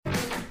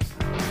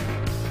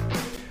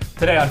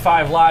Today on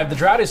 5 Live, the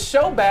drought is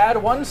so bad,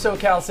 one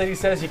SoCal city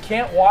says you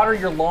can't water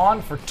your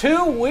lawn for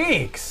 2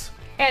 weeks.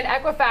 And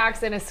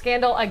Equifax in a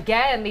scandal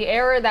again, the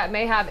error that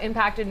may have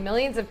impacted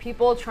millions of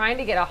people trying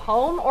to get a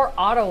home or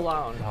auto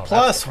loan.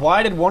 Plus,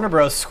 why did Warner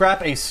Bros. Scrap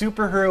a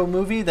superhero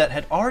movie that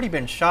had already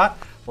been shot?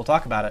 We'll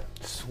talk about it.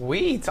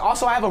 Sweet.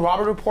 Also, I have a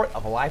Robert report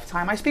of a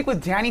lifetime. I speak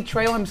with Danny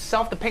Trejo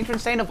himself, the patron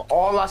saint of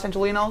all Los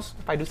Angelinos,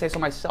 if I do say so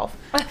myself,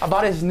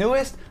 about his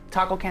newest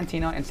taco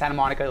cantina in Santa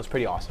Monica. It was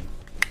pretty awesome.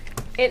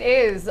 It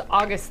is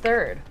August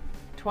 3rd,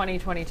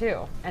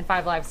 2022, and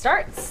 5 Live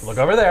starts. Look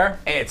over there.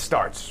 It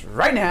starts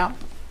right now.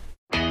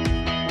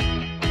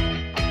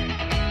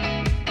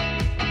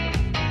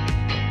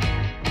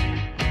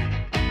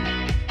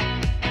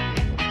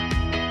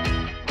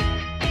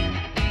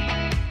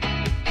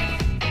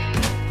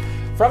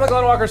 From the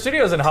Glenn Walker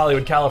Studios in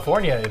Hollywood,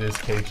 California, it is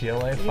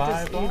KTLA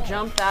 5 Live. You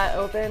jump that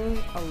open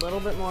a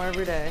little bit more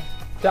every day.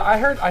 I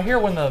hear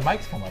when the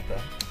mics come up, though.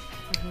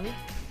 Mm-hmm.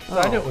 So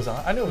I knew it was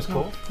on. I knew it was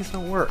cool. These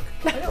don't work.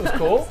 I knew it was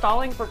cool.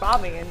 Stalling for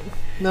Bobby. And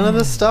None of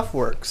this stuff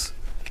works.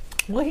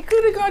 Well, he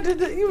could have gone to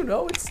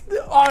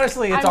the,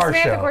 honestly, it's our show.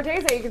 I'm Samantha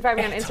Cortese. You can find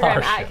me on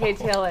Instagram at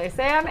KTLA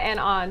Sam and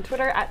on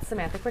Twitter at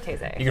Samantha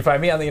Cortese. You can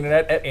find me on the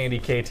internet at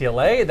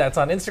AndyKTLA. That's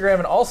on Instagram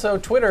and also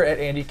Twitter at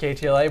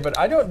AndyKTLA. But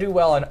I don't do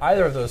well on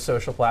either of those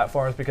social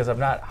platforms because I'm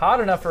not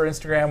hot enough for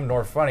Instagram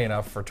nor funny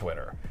enough for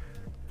Twitter.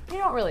 You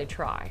don't really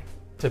try.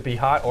 To be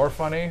hot or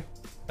funny?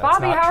 That's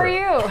Bobby, how are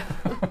you?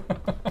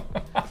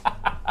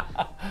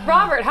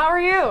 Robert, how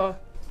are you?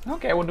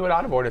 Okay, we'll do it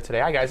out of order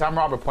today. Hi, guys. I'm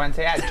Robert Puente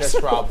at Just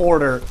Rob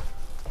Order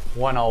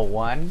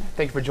 101.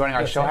 Thank you for joining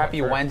our show.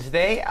 Happy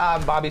Wednesday.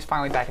 Bobby's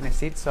finally back in his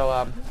seat. So,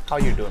 how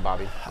are you doing,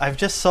 Bobby? I've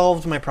just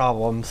solved my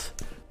problems.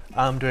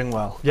 I'm doing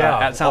well. Yeah.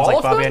 That sounds All like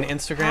of Bobby them? on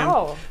Instagram.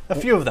 How? A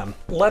few of them.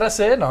 Let us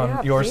in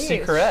on your please,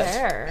 secret.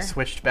 share.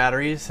 Switched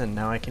batteries, and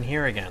now I can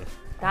hear again.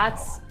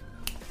 That's...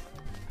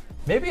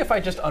 Maybe if I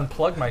just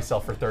unplug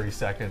myself for 30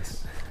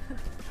 seconds.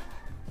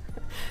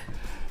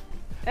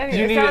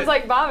 Anyway, it sounds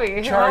like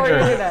Bobby. Charger How are you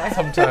today?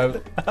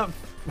 sometime.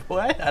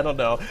 What? I don't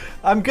know.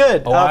 I'm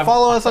good.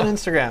 Follow us on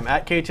Instagram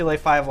at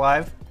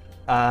KTLA5Live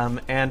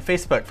and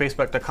Facebook,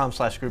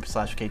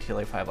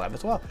 facebook.com/group/KTLA5Live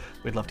as well.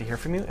 We'd love to hear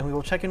from you, and we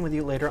will check in with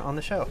you later on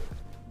the show.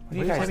 What are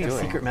you guys doing?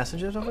 Secret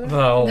messages over there?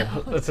 No,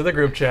 it's in the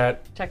group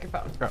chat. Check your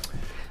phone. Oh.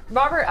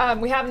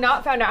 Robert, we have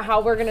not found out how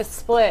we're going to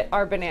split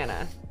our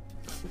banana,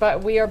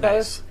 but we are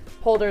both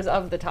holders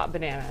of the top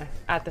banana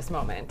at this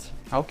moment.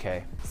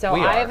 Okay. So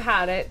I have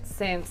had it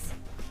since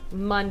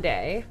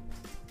Monday.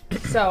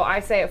 So I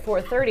say at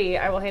 4:30,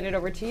 I will hand it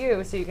over to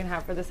you so you can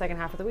have for the second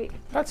half of the week.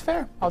 That's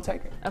fair. I'll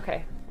take it.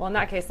 Okay. Well, in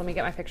that case, let me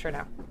get my picture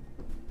now.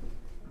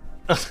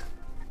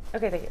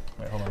 Okay, thank you.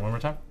 Wait, hold on one more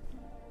time.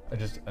 I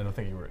don't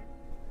think you were.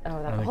 Oh,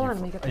 hold on,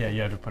 let me get the Yeah,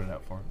 you had to put it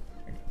up for him.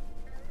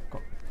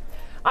 Cool.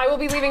 I will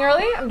be leaving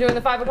early. I'm doing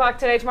the 5 o'clock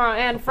today, tomorrow,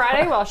 and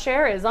Friday while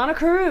Cher is on a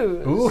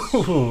cruise.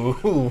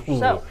 Ooh.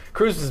 So,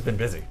 Cruise has been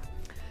busy.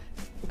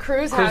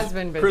 Cruise has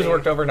been busy. Cruise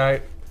worked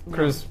overnight.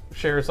 Cruise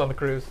shares on the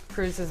cruise.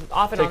 Cruise is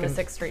often on the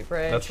 6th Street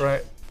Bridge. That's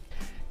right.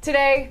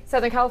 Today,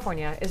 Southern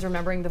California is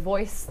remembering the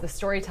voice, the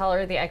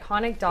storyteller, the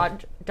iconic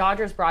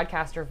Dodgers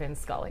broadcaster Vin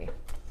Scully.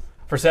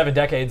 For 7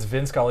 decades,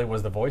 Vin Scully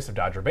was the voice of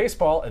Dodger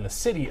baseball in the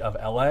city of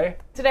LA.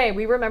 Today,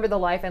 we remember the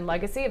life and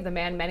legacy of the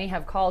man many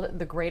have called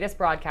the greatest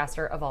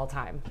broadcaster of all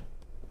time.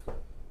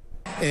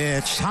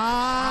 It's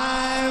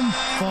time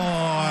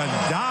for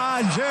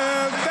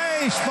Dodger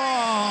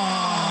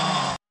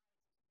baseball.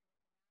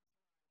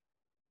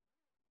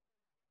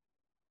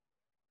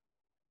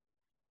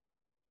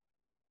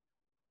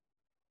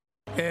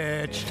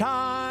 It's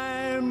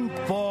time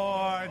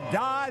for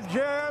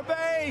Dodger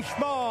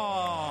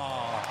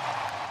baseball.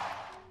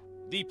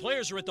 The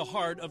players are at the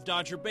heart of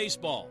Dodger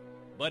baseball,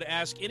 but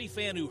ask any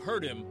fan who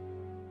heard him,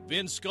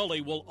 Vin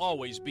Scully will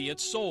always be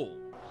its soul.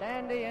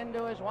 Sandy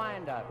into his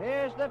windup.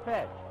 Here's the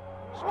pitch.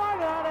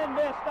 Swung on and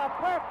missed a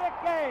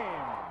perfect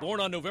game.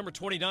 Born on November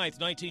 29,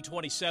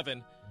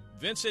 1927,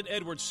 Vincent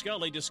Edward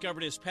Scully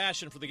discovered his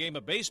passion for the game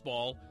of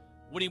baseball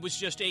when he was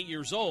just 8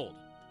 years old.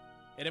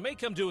 And it may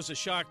come to as a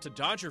shock to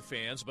Dodger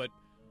fans, but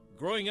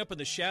growing up in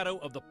the shadow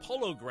of the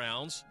Polo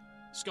Grounds,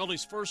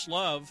 Scully's first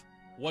love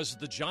was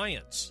the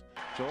Giants.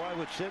 So I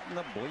would sit in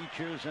the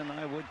bleachers and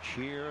I would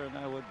cheer and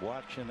I would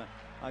watch, and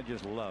I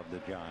just loved the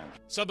Giants.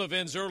 Some of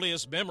Vin's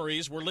earliest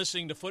memories were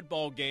listening to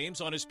football games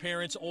on his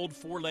parents' old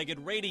four-legged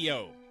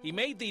radio. He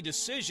made the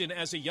decision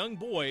as a young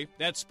boy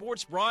that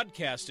sports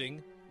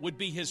broadcasting would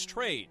be his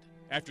trade.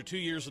 After 2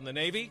 years in the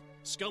Navy,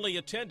 Scully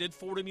attended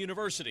Fordham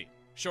University.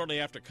 Shortly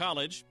after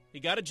college, he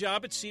got a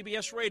job at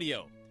CBS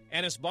Radio,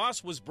 and his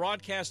boss was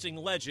broadcasting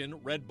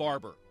legend Red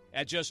Barber.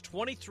 At just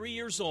 23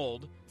 years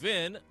old,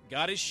 Vin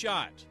got his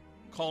shot,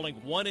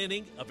 calling one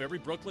inning of every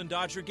Brooklyn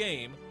Dodger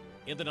game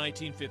in the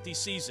 1950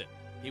 season.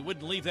 He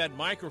wouldn't leave that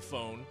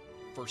microphone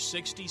for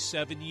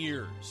 67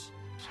 years.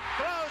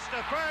 Close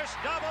to first,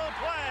 double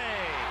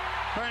play.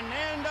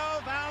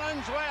 Fernando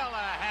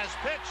Valenzuela has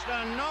pitched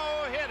a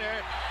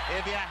no-hitter.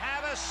 If you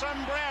have a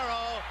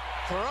sombrero,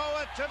 throw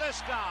it to the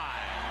sky.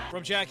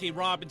 From Jackie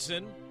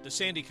Robinson to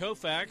Sandy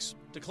Koufax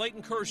to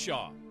Clayton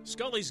Kershaw,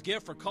 Scully's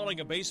gift for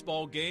calling a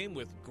baseball game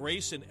with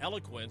grace and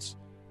eloquence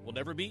will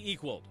never be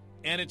equaled.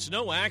 And it's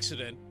no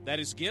accident that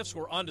his gifts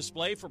were on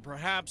display for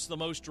perhaps the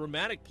most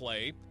dramatic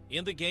play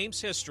in the game's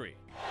history.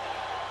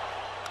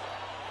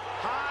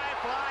 High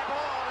fly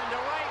ball into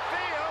right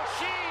field.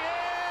 She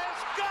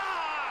is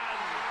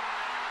gone!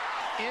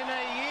 In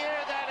a year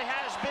that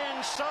has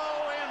been so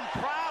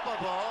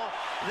improbable,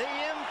 the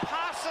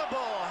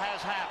impossible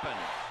has happened.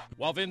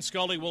 While Vin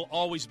Scully will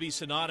always be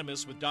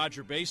synonymous with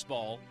Dodger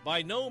baseball,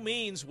 by no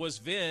means was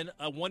Vin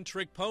a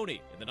one-trick pony.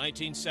 In the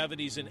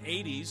 1970s and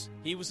 80s,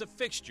 he was a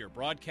fixture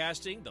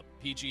broadcasting the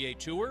PGA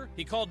Tour.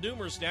 He called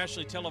numerous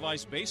nationally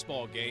televised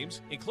baseball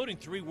games, including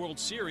 3 World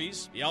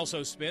Series. He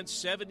also spent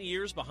 7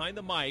 years behind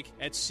the mic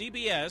at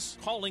CBS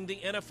calling the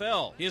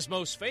NFL. His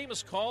most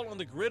famous call on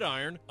the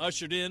gridiron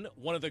ushered in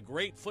one of the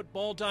great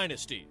football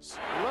dynasties.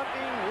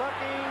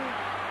 Looking,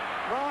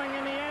 throwing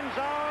in the end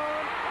zone.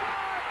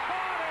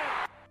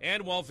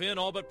 And while Vin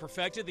all but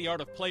perfected the art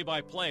of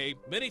play-by-play,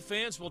 many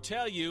fans will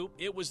tell you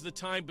it was the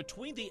time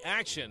between the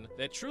action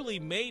that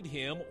truly made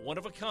him one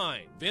of a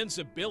kind. Vin's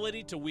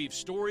ability to weave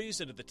stories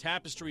into the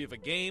tapestry of a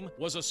game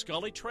was a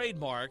Scully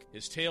trademark.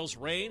 His tales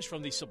range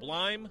from the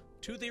sublime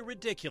to the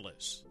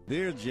ridiculous.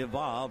 Beards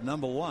evolved,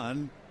 number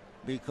one,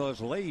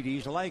 because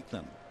ladies like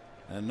them.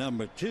 And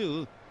number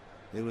two,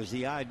 it was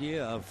the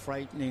idea of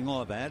frightening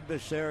off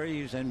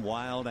adversaries and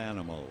wild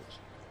animals.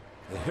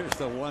 There's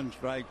the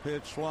one-strike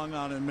pitch, swung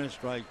on and missed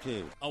strike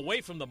 2.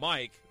 Away from the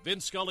mic, Vin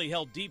Scully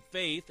held deep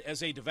faith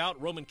as a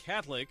devout Roman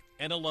Catholic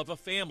and a love of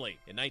family.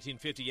 In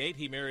 1958,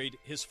 he married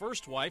his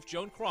first wife,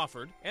 Joan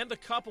Crawford, and the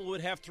couple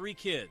would have 3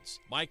 kids,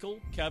 Michael,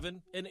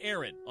 Kevin, and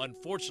Aaron.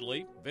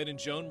 Unfortunately, Vin and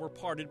Joan were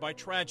parted by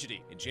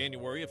tragedy. In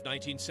January of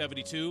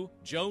 1972,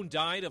 Joan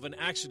died of an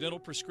accidental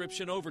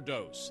prescription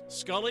overdose.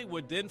 Scully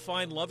would then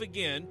find love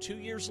again 2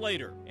 years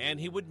later, and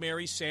he would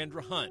marry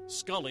Sandra Hunt,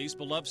 Scully's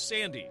beloved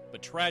Sandy.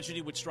 But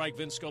tragedy would strike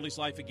Vin Scully's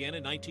life again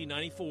in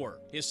 1994.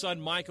 His son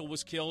Michael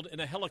was killed in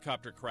a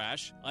helicopter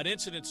crash, an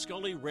incident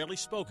Scully rarely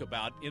spoke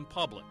about in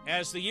public.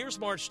 As the years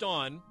marched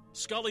on,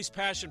 Scully's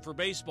passion for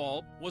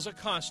baseball was a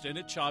constant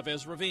at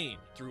Chavez Ravine.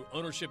 Through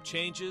ownership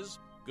changes,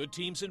 good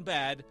teams and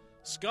bad,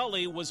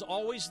 Scully was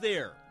always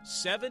there.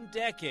 7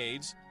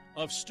 decades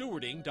of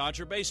stewarding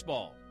Dodger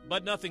baseball.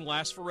 But nothing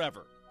lasts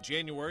forever.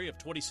 January of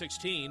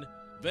 2016,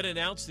 Vin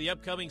announced the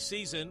upcoming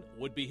season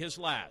would be his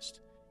last.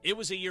 It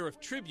was a year of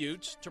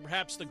tributes to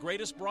perhaps the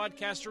greatest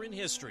broadcaster in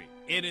history.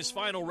 In his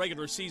final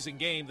regular season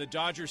game, the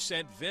Dodgers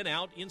sent Vin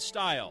out in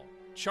style.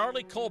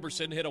 Charlie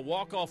Culberson hit a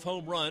walk-off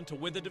home run to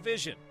win the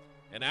division.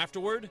 And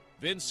afterward,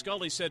 Vin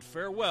Scully said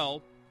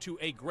farewell to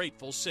a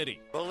grateful city.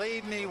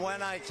 Believe me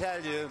when I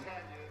tell you,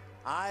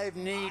 I've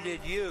needed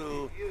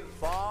you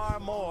far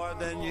more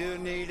than you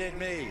needed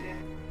me.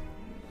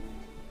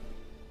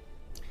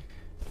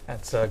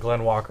 That's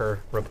Glenn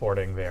Walker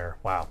reporting there.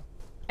 Wow.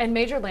 And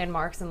major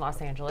landmarks in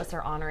Los Angeles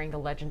are honoring the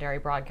legendary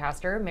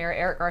broadcaster. Mayor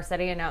Eric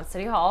Garcetti announced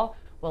City Hall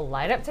will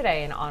light up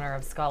today in honor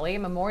of Scully,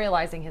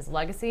 memorializing his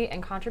legacy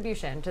and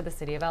contribution to the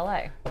city of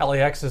LA.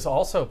 LAX is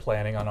also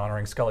planning on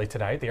honoring Scully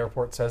tonight. The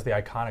airport says the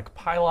iconic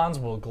pylons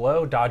will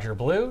glow Dodger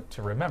blue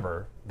to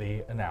remember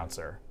the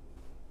announcer.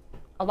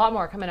 A lot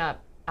more coming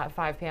up at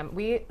 5 p.m.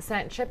 We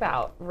sent Chip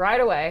out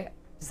right away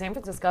to San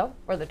Francisco,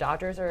 where the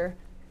Dodgers are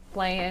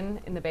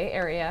playing in the Bay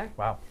Area.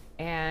 Wow.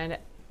 And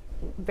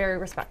very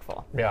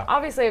respectful. Yeah.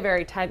 Obviously a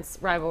very tense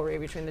rivalry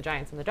between the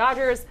Giants and the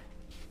Dodgers,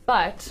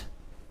 but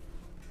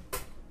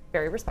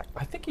very respectful.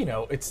 I think,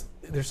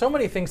 there's so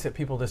many things that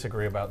people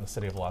disagree about in the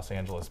city of Los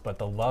Angeles, but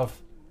the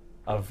love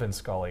of Vin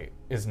Scully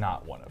is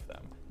not one of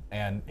them.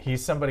 And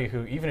he's somebody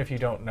who, even if you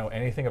don't know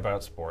anything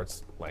about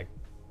sports, like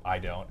I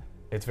don't,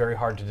 it's very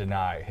hard to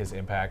deny his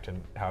impact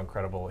and how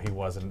incredible he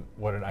was and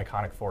what an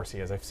iconic force he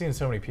is. I've seen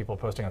so many people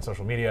posting on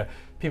social media,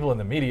 people in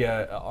the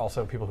media,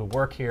 also people who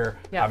work here.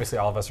 Yeah. Obviously,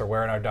 all of us are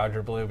wearing our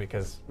Dodger blue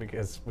because we feel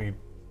like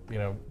we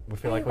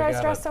got it. You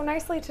guys dressed so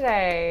nicely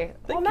today.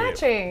 All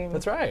matching.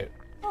 That's right.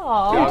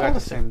 Aww. We all got the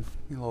same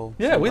little.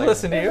 Yeah, we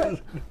listened to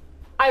you.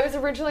 I was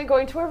originally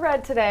going to wear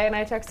red today, and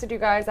I texted you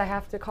guys I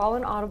have to call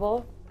an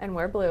audible and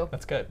wear blue.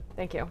 That's good.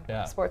 Thank you.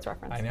 Yeah. Sports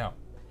reference. I know.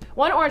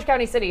 One Orange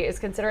County city is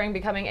considering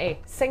becoming a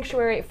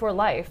sanctuary for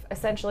life,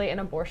 essentially an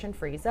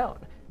abortion-free zone.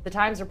 The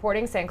Times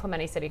reporting San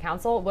Clemente City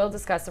Council will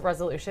discuss the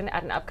resolution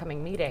at an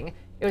upcoming meeting.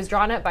 It was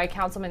drawn up by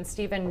Councilman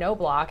Stephen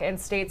Knobloch and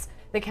states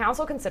the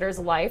council considers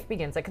life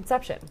begins at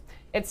conception.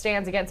 It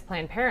stands against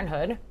Planned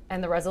Parenthood,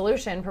 and the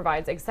resolution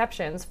provides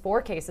exceptions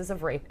for cases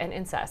of rape and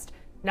incest.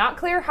 Not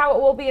clear how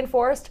it will be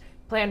enforced.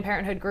 Planned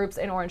Parenthood groups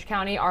in Orange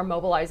County are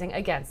mobilizing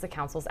against the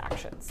council's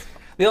actions.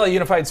 The LA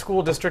Unified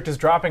School District is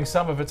dropping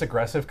some of its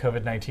aggressive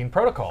COVID-19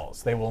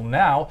 protocols. They will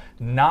now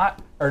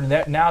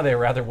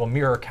will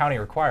mirror county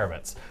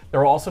requirements.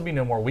 There will also be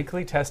no more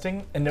weekly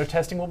testing, and no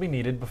testing will be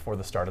needed before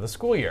the start of the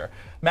school year.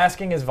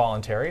 Masking is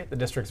voluntary. The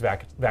district's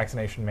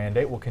vaccination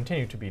mandate will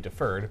continue to be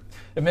deferred.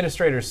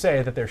 Administrators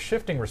say that they're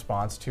shifting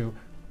to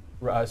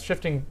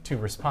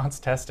response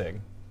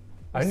testing.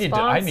 I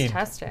need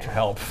testing.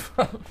 help.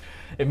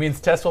 It means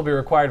tests will be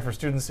required for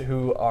students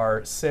who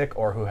are sick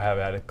or who have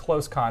had a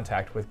close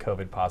contact with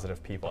COVID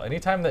positive people.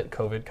 Anytime that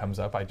COVID comes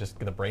up,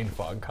 the brain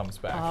fog comes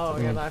back. Oh,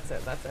 yeah, that's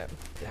it.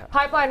 Yeah.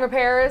 Pipeline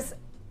repairs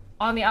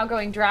on the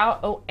outgoing drought.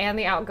 Oh, and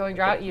the outgoing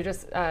drought, you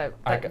just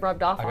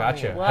rubbed off on me. I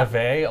got you. Blup.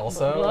 Have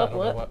also.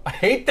 Blup. I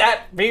hate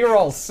that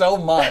B-roll so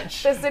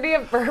much. The city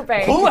of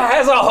Burbank. Who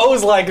has a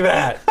hose like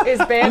that? Is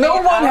banning No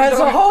one has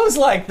a outdoor- hose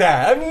like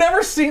that. I've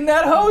never seen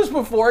that hose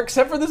before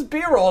except for this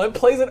B-roll. It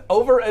plays it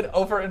over and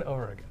over and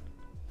over again.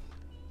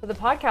 For the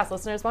podcast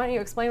listeners, why don't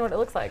you explain what it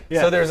looks like?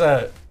 Yeah. So there's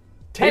a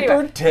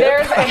tapered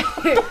tip. There's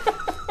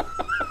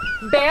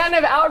a ban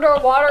of outdoor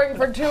watering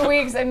for 2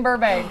 weeks in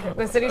Burbank.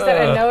 The city sent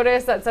a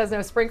notice that says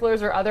no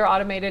sprinklers or other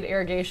automated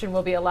irrigation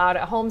will be allowed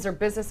at homes or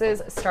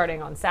businesses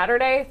starting on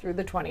Saturday through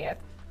the 20th.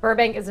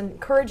 Burbank is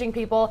encouraging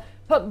people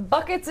put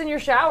buckets in your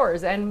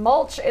showers and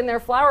mulch in their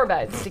flower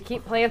beds to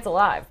keep plants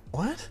alive.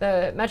 What?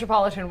 The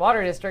Metropolitan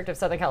Water District of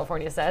Southern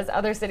California says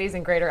other cities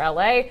in greater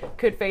LA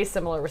could face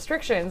similar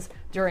restrictions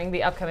during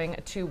the upcoming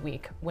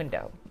 2-week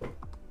window.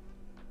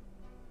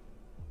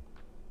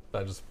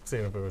 I just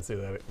seeing if we would see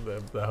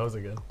the hose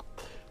again.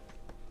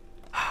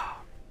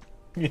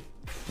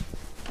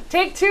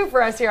 Take 2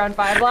 for us here on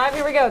 5 Live.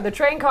 Here we go. The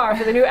train car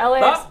for the new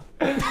LAX.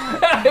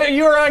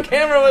 You were on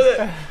camera with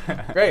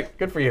it. Great.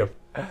 Good for you.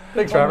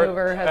 Thanks, Robert.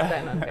 Mover has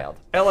been unveiled.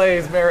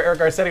 LA's Mayor Eric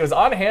Garcetti was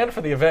on hand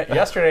for the event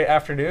yesterday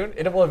afternoon.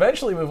 It will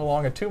eventually move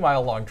along a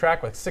 2-mile-long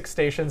track with 6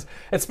 stations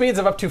at speeds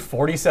of up to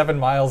 47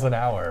 miles an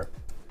hour.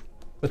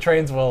 The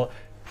trains will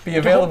be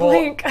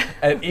available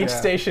at each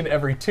station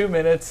every 2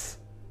 minutes.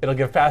 It'll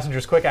give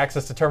passengers quick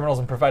access to terminals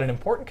and provide an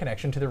important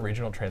connection to the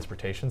regional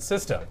transportation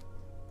system.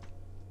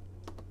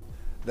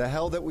 The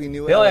hell that we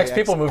knew The LAX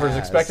People Mover is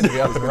expected to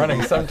be up and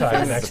running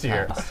sometime next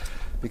year.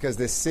 Because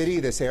this city,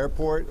 this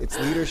airport, its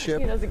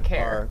leadership, He doesn't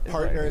care, our is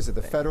partners at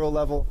the federal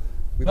level,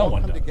 we've No all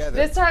one come does. together.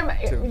 This time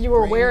you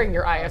were wearing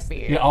your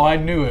IFB. Yeah, oh, I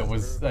knew it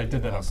was. I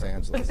did that on Los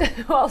purpose.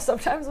 Angeles. Well,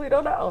 sometimes we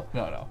don't know.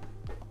 No.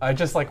 I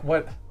just like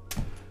what?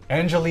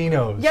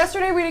 Angelinos.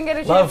 Yesterday we didn't get a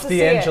chance Love to the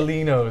see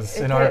Angelinos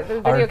it. in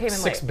The our video came in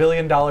 $6 late.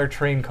 billion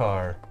train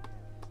car.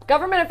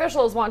 Government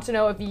officials want to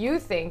know if you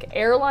think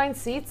airline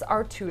seats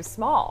are too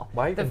small.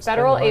 Why The even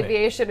Federal spend the money?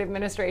 Aviation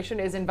Administration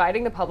is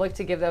inviting the public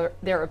to give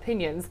their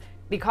opinions.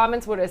 The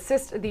comments would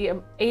assist the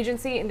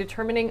agency in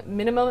determining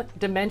minimum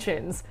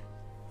dimensions.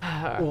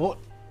 What?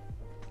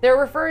 They're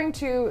referring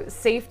to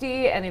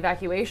safety and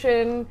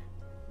evacuation.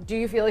 Do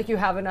you feel like you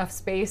have enough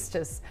space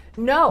to?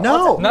 No.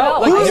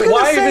 Like, Who's gonna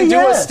why say even do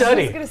a yes?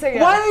 study? Who's gonna say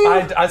yes? Why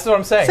are you? That's what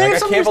I'm saying. Save Like, I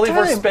some can't of believe this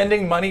we're time.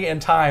 spending money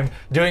and time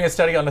doing a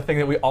study on the thing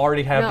that we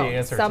already have the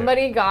answer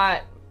somebody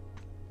got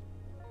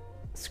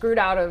screwed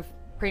out of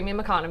premium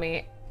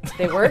economy.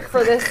 They work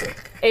for this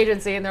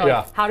agency and they're Yeah.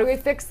 like, how do we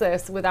fix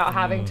this without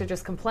having to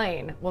just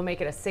complain? We'll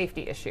make it a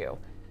safety issue.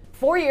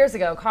 4 years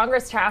ago,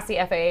 Congress tasked the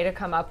FAA to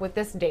come up with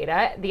this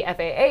data. The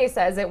FAA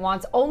says it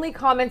wants only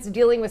comments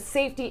dealing with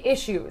safety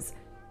issues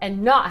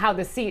and not how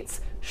the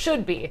seats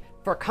should be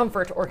for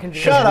comfort or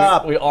convenience. Shut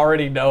up. We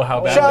already know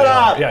how bad Shut they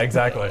up. are. Yeah,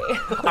 exactly.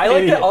 I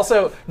like that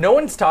also, no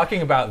one's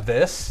talking about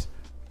this,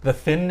 the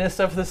thinness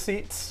of the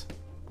seats.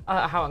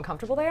 How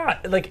uncomfortable they are.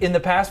 Like in the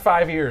past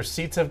 5 years,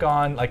 seats have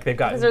gone, like they've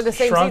gotten Because they're the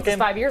same shrunken. seats as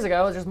 5 years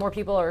ago. Just more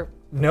people are.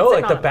 No,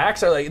 sitting like on the them.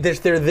 backs are like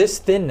they're this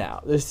thin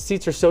now. The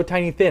seats are so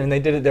tiny thin, and they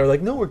did it. They were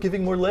like, no, we're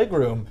giving more leg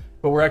room,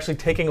 but we're actually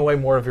taking away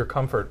more of your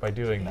comfort by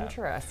doing that.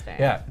 Interesting.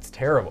 Yeah, it's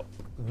terrible.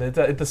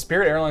 The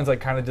Spirit Airlines like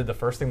kind of did the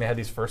first thing. They had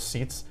these first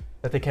seats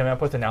that they came up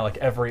with, and now like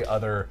every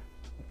other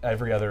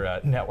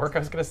network, I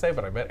was gonna say,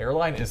 but I bet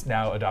airline is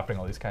now adopting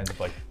all these kinds of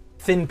like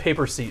thin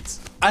paper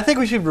seats. I think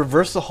we should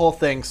reverse the whole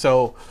thing.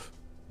 So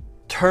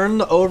turn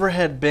the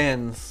overhead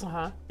bins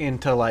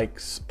into like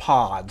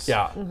pods.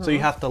 Yeah. So you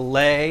have to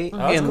lay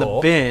That's in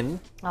cool. the bin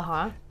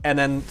Uh-huh. and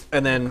then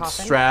Coffin?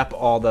 strap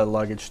all the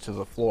luggage to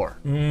the floor.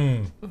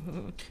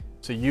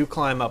 So you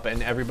climb up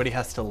and everybody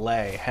has to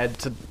lay head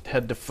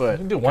to foot. You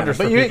can do wonders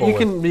but for you, people you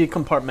with- can be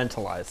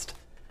compartmentalized.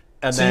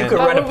 And So you then, could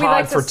But rent a would we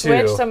pod like for to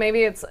switch? two. So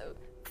maybe it's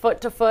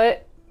foot to foot,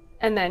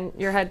 and then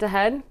you're head to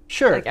head.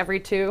 Sure. Like every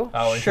 2.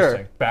 Oh, Sure.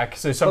 interesting. Back.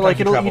 So but sometimes like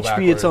you it'll travel each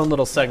backwards. be its own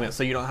little segment,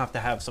 so you don't have to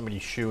have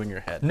somebody's shoe in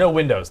your head. No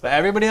windows. But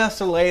everybody has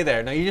to lay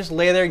there. Now you just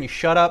lay there and you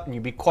shut up and you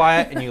be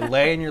quiet and you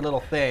lay in your little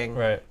thing.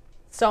 Right.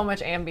 So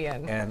much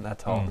Ambien. And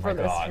that's Oh all. my For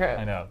this god. trip.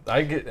 I know.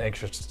 I get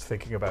anxious just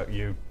thinking about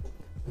you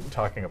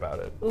talking about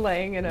it.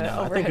 Laying in a No, I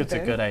overhead think it's a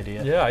bin. good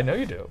idea. Yeah, I know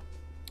you do.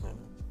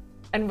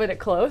 And would it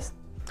close?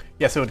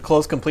 Yes, it would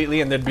close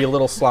completely, and there'd be a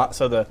little slot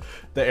so the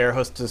air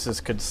hostesses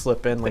could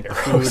slip in like the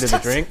food and the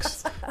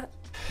drinks.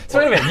 So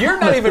wait a minute, you're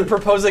not even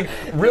proposing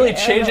really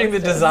changing the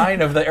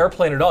design of the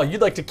airplane at all.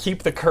 You'd like to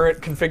keep the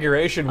current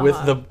configuration with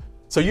the.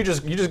 So you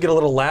just get a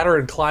little ladder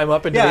and climb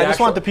up into Yeah, the I just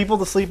actual, want the people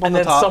to sleep on and the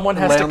then top. someone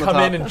has lay to on the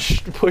come in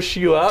top. and push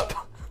you up.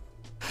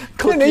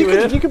 Click Yeah, no, you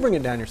in. you can bring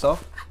it down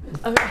yourself.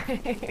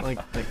 Okay. Like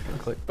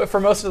click. But for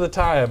most of the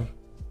time,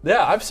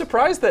 yeah, I'm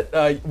surprised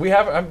that we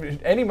have.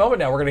 Any moment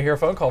now, we're going to hear a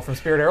phone call from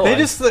Spirit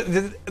Airlines. They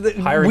just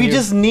Hiring we you.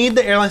 just need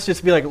the airlines just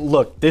to be like,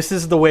 look, this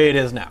is the way it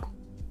is now.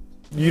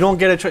 You don't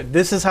get a choice.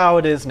 This is how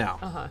it is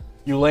now.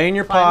 You lay in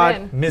your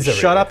pod, Misery.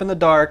 shut up in the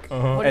dark, What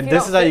if and you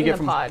this don't is how fit you in get the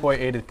from pod?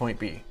 point A to point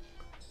B.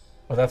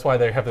 Well, that's why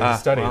they have this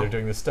study. well. They're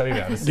doing this study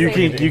now. You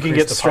can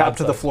get strapped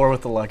to the floor. floor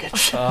with the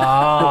luggage.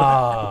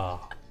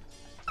 Ah.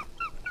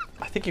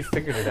 I think you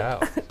figured it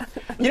out.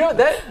 You know,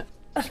 that...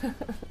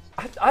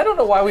 I don't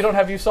know why we don't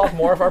have you solve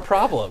more of our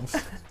problems.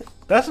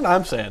 That's what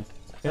I'm saying.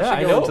 Yeah, I I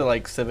should know. go into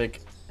like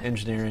civic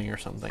engineering or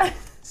something.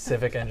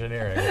 Civic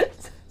engineering.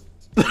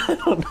 I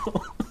don't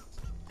know.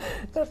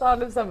 The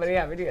thought of somebody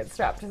having to get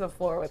strapped to the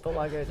floor with the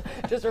luggage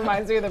just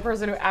reminds me of the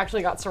person who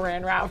actually got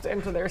saran wrapped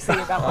into their seat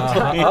that one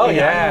time. Oh,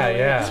 yeah,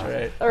 yeah. That's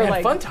right. Or Man,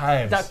 like fun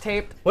times. duct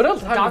tape. What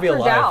else time to be Dr.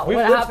 alive? Dow. We've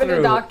What lived happened to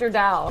through- Dr.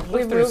 Dow? We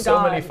Lived through moved so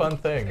on. many fun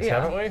things,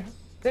 Yeah. haven't we?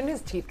 Didn't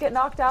his teeth get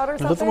knocked out or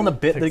Was something? that the one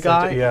that bit the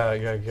guy?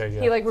 Yeah.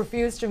 He like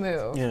refused to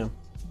move. Yeah.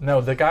 No,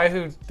 the guy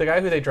who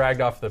they dragged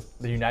off the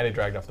United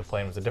dragged off the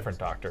plane was a different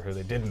doctor who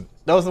they didn't.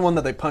 That was the one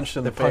that they punched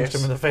in the face. Punched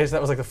him in the face.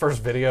 That was like the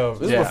first video.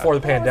 This Yeah. was before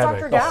the Oh, it was pandemic.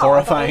 Dr. The Dow. I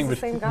horrifying thought it was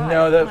the same guy.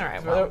 No, All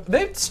right, well.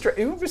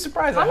 you would be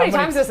surprised How at many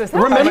times has this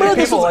happened? Remember, many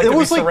this people was, like it to be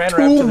was like saran wrapped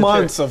 2 to the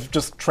months chair. of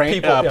just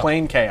People, yeah.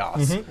 plane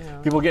chaos. Yeah.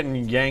 People getting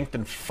yanked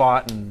and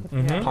fought and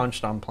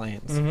punched on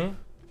planes.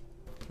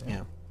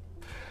 Yeah.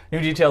 New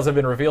details have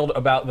been revealed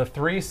about the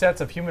 3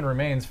 sets of human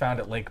remains found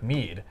at Lake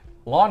Mead.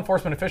 Law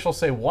enforcement officials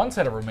say one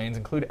set of remains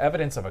include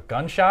evidence of a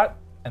gunshot,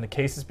 and the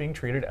case is being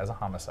treated as a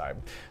homicide.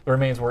 The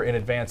remains were in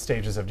advanced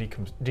stages of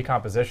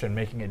decomposition,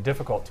 making it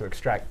difficult to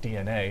extract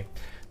DNA.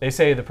 They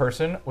say the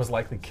person was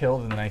likely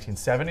killed in the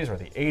 1970s or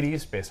the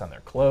 80s based on their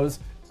clothes.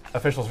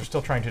 Officials are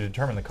still trying to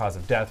determine the cause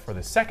of death for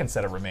the second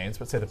set of remains,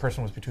 but say the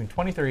person was between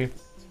 23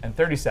 and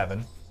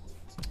 37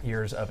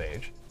 years of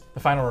age. The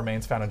final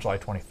remains found on July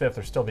 25th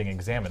are still being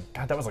examined.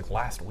 God, that was like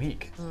last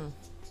week.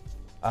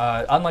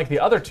 Unlike the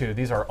other 2,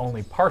 these are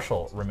only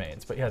partial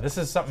remains. But yeah, this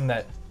is something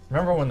that,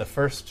 remember when the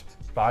first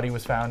body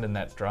was found in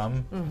that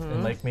drum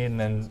in Lake Mead, and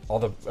then all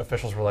the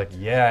officials were like,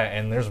 yeah,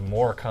 and there's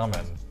more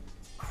coming.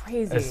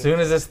 Crazy. As soon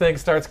as this thing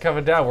starts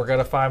coming down, we're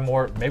gonna find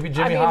more. Maybe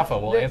Jimmy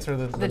Hoffa will answer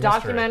the mystery.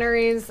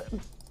 documentaries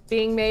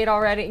being made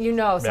already. You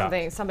know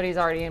something. Yeah. Somebody's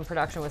already in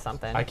production with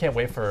something. I can't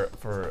wait for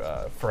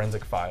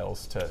forensic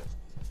files to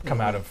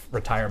come out of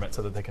retirement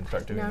so that they can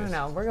start doing this.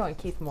 No. We're going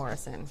Keith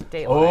Morrison.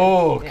 Dateline.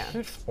 Oh, Yeah.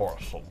 Keith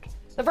Morrison.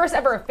 The first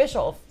ever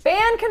official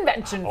fan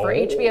convention for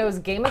HBO's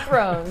Game of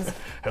Thrones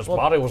His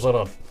body was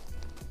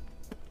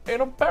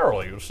in a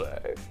barrel, you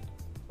say?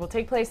 will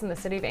take place in the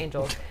City of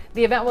Angels.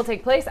 The event will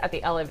take place at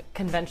the LA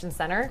Convention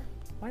Center.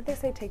 Why did they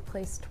say take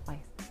place twice?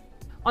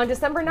 On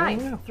December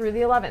 9th through the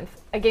 11th,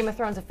 a Game of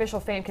Thrones official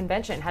fan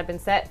convention had been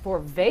set for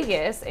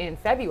Vegas in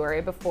February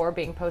before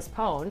being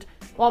postponed.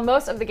 While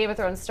most of the Game of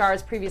Thrones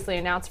stars previously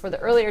announced for the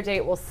earlier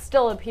date will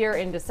still appear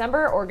in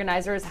December,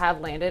 organizers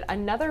have landed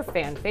another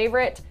fan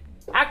favorite.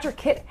 Actor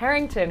Kit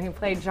Harington, who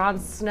played Jon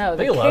Snow,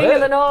 the You love King it?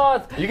 of the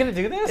North, Are you gonna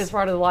do this? is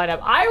part of the lineup.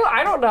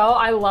 I don't know.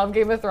 I love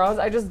Game of Thrones.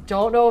 I just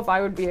don't know if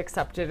I would be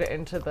accepted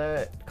into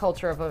the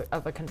culture of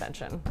a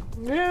convention.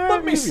 Yeah.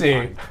 Let me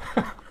see.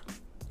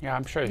 Yeah,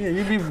 I'm sure. Yeah,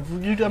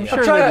 I'm I'm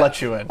sure trying they'd to-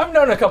 let you in. I've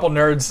known a couple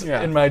nerds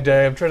Yeah. in my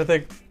day. I'm trying to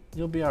think.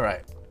 You'll be all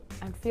right.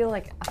 I'd feel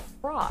like a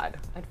fraud.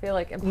 I'd feel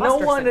like No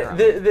imposter one.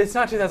 syndrome. It's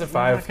not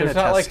 2005. I'm not gonna It's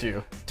not like test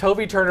you.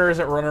 Toby Turner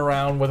isn't running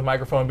around with a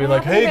microphone being I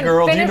like, haven't "Hey, even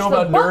girl, do you finished know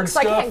the about nerd books.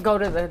 I stuff?" can't go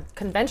to the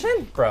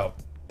convention. Bro,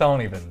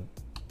 don't even.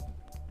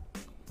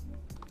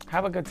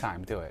 Have a good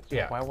time. Do it.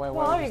 Yeah. Why Well,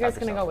 are you guys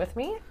stop gonna go yourself? with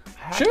me?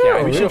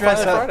 Sure, We do should a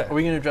dress Friday up. Friday. Are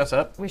we gonna dress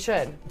up? We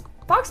should.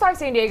 Fox 5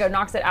 San Diego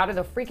knocks it out of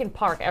the freaking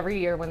park every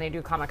year when they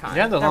do Comic-Con.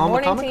 Yeah, they're Their on the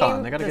morning Comic-Con.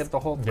 team They gotta just get the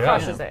whole. Yeah.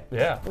 crushes it.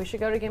 Yeah. We should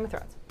go to Game of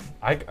Thrones.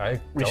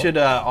 We don't- should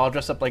all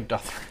dress up like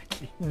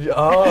Dothraki.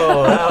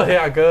 Oh,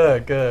 yeah,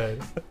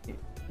 good.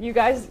 You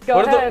guys go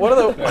What ahead.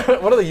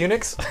 are the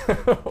eunuchs?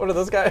 What are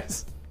those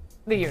guys?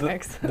 the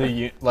eunuchs?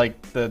 The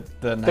Night's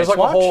There's like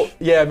Watch? a whole.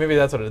 Yeah, maybe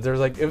that's what it is. There's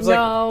like it was like.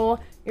 No,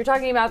 you're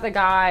talking about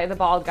the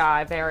bald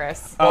guy,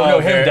 Varys. Oh no,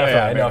 him Varys,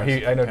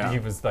 definitely. yeah, I know Varys. he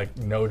was like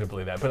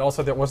notably that. But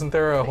also, wasn't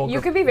there a whole? You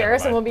group- could be Never Varys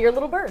and mind. we'll be your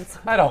little birds.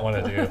 I don't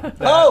want to do. That.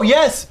 Oh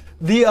yes,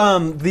 the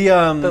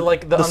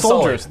Unsullied.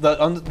 soldiers,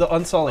 the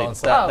unsullied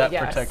Unsullied. that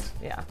yes. protects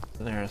Yeah.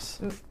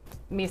 Daenerys.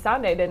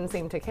 Missandei didn't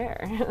seem to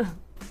care.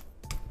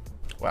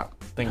 Wow,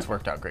 things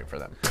worked out great for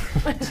them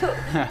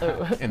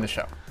in the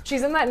show.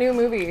 She's in that new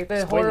movie,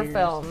 the horror Spoilers.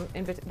 film,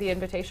 The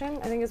Invitation,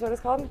 I think is what it's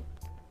called.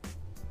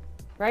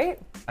 Right?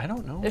 I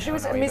don't know. She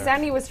was know either.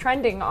 Missandei was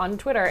trending on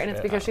Twitter, and it's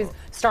because she's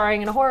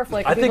starring in a horror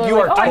flick. I and think people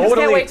you are are like, oh, I just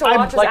totally. can't wait to I'm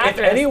watch this like if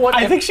actress. anyone.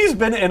 I think she's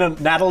been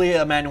in Natalie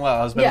Emanuel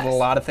has been in Yes. a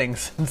lot of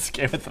things since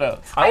Game of Thrones.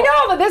 I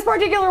know, but this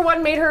particular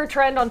one made her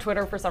trend on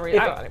Twitter for some reason.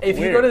 I don't know. If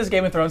you Weird. go to this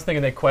Game of Thrones thing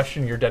and they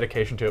question your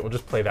dedication to it, we'll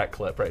just play that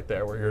clip right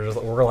there where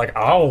we're like,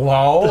 oh,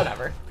 wow.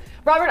 Whatever.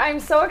 Robert, I'm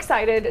so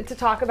excited to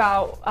talk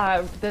about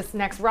this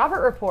next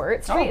Robert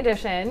Report, Street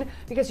Edition,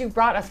 because you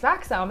brought us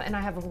back some, and I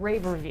have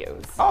rave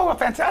reviews. Oh, well,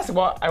 fantastic.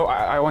 Well,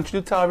 I want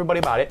you to tell everybody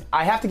about it.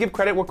 I have to give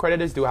credit where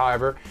credit is due,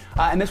 however.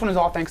 And this one is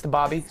all thanks to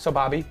Bobby. So,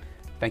 Bobby,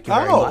 thank you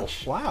very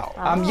much. Wow.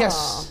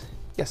 Yes.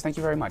 Yes, thank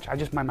you very much. I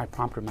just mind my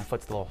prompter. My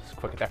foot's a little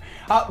crooked there.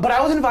 But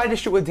I was invited to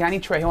shoot with Danny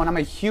Trejo, and I'm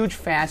a huge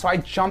fan, so I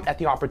jumped at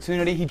the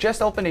opportunity. He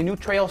just opened a new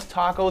Trejo's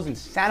Tacos in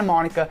Santa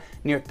Monica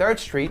near 3rd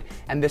Street,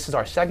 and this is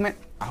our segment.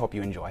 I hope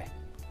you enjoy.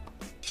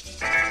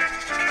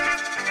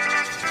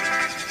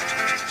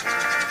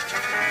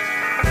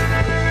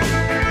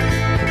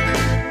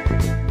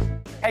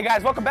 Hey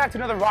guys, welcome back to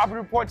another Robert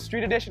Report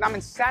Street Edition. I'm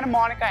in Santa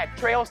Monica at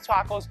Trejo's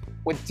Tacos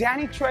with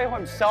Danny Trejo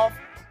himself.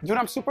 Dude,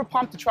 I'm super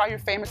pumped to try your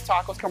famous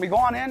tacos. Can we go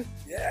on in?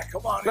 Yeah,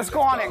 come on in. Let's go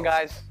on in,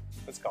 guys.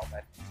 Let's go,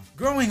 man.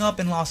 Growing up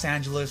in Los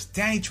Angeles,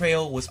 Danny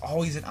Trejo was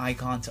always an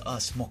icon to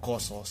us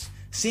mocosos.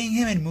 Seeing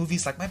him in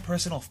movies like my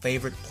personal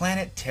favorite,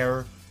 Planet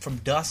Terror, From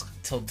Dusk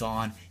Till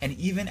Dawn, and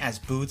even as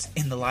Boots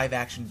in the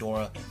live-action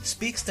Dora,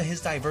 speaks to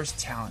his diverse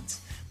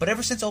talents. But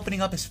ever since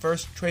opening up his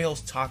first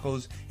Trejo's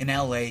Tacos in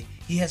LA,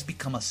 he has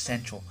become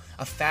essential,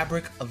 a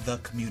fabric of the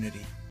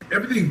community.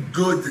 Everything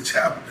good that's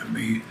happened to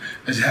me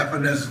has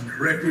happened as a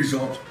direct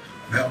result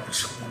of helping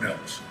someone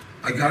else.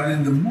 I got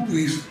into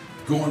movies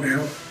going to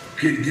help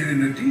get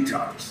into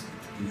detox.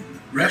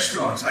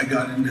 Restaurants, I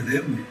got into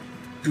them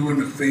doing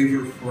a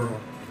favor for a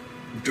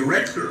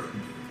director.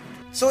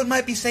 So it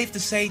might be safe to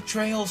say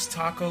Trejo's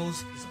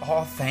Tacos is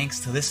all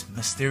thanks to this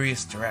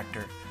mysterious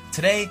director.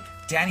 Today,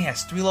 Danny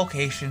has 3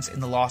 locations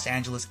in the Los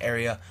Angeles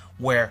area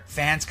where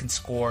fans can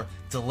score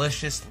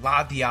delicious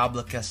La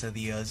Diabla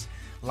quesadillas,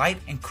 light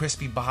and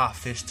crispy Baja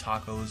fish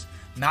tacos,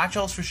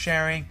 nachos for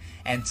sharing,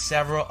 and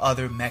several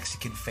other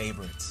Mexican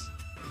favorites.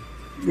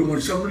 You know,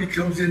 when somebody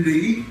comes in to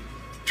eat,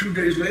 2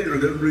 days later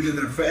they're bringing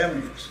their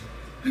families.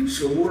 And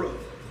so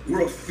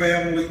we're a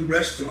family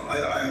restaurant.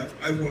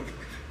 I want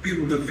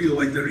people to feel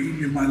like they're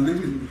eating in my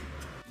living room.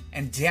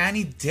 And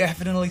Danny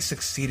definitely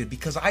succeeded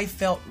because I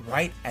felt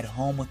right at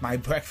home with my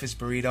breakfast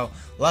burrito.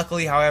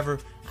 Luckily, however,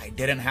 I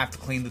didn't have to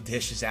clean the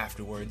dishes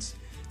afterwards.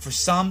 For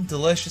some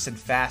delicious and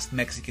fast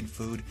Mexican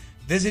food,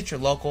 visit your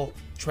local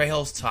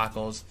Trejo's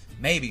Tacos.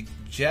 Maybe,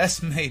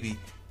 just maybe,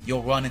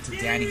 you'll run into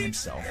Danny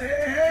himself.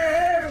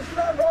 Yeah.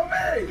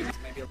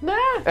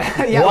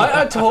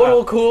 What a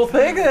total cool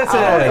thing this is.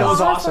 It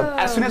was awesome.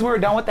 As soon as we were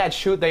done with that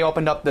shoot, they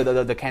opened up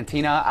the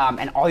cantina,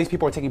 and all these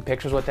people were taking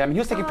pictures with him. He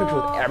was taking pictures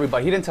with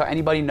everybody. He didn't tell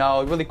anybody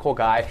no. Really cool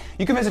guy.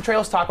 You can visit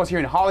Trejo's Tacos here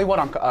in Hollywood,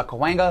 on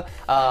Cahuenga,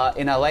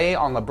 in LA,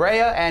 on La Brea,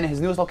 and his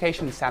newest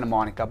location in Santa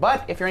Monica.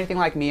 But if you're anything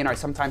like me and are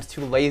sometimes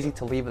too lazy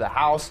to leave the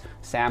house,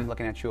 Sam,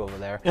 looking at you over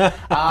there,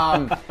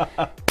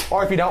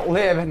 or if you don't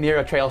live near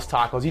a Trejo's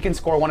Tacos, you can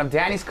score one of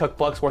Danny's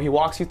cookbooks where he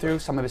walks you through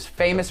some of his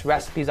famous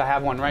recipes. I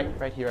have one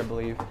right here, I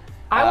believe.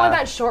 I want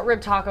that short rib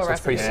taco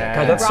recipe. God,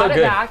 We that's so brought it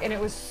good. back and it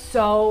was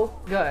so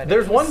good.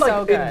 There's one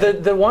so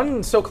like the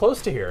one so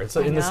close to here. It's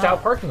in the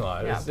Stout parking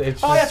lot. Yeah.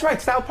 It's Oh, that's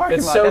right, Stout parking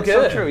It's lot. so That's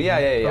good. so true. Yeah.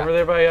 Over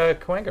there by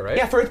Cahuenga, right?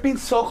 Yeah, for it being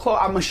so close,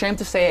 I'm ashamed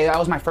to say that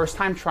was my first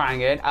time trying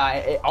it.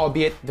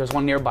 Albeit there's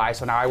one nearby,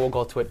 so now I will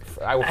go to it.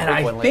 I will And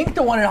frequently. I think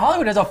the one in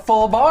Hollywood has a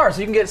full bar, so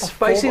you can get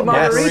spicy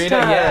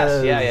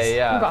margaritas. Yes.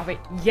 Yeah. Bobby,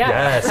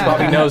 Yes,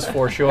 Bobby knows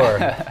for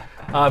sure.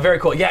 Very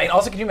cool. Yeah, and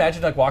also can you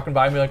imagine like walking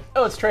by and be like,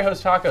 oh, it's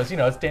Trejo's Tacos. You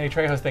know, it's Danny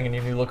Trejo's thing, and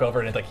you look over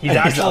and it's like he's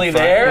actually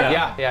there.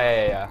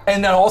 Yeah.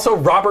 And then also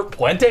Robert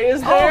Puente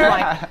is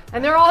there.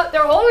 and they're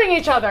holding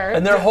each other.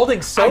 And they're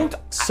holding so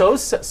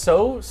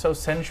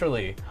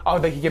sensually. Oh,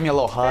 they could give me a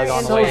little hug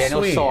on the So way in. It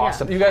was sweet. so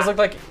awesome. You guys look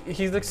like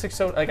he looks like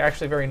so like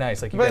actually very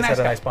nice. Like you guys had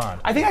a nice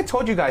bond. I think I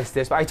told you guys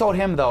this, but I told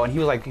him though, and he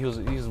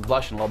was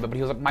blushing a little bit. But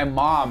he was like, my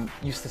mom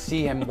used to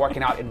see him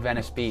working out in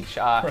Venice Beach.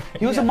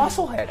 He was a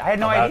musclehead. I had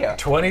no idea.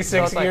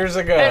 26 years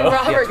ago. And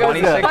Robert goes,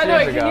 26 by the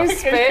way, years can you ago.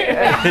 spit?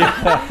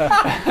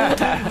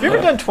 Have you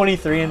ever done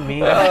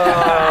 23andMe?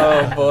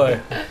 Oh boy.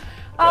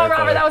 Oh,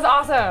 Robert, that was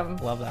awesome.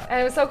 Love that. And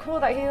it was so cool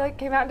that he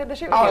came out and did the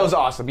shoot with Oh, you. it was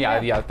awesome.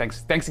 Yeah.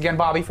 Thanks again,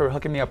 Bobby, for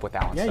hooking me up with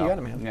that one. Yeah, so. you got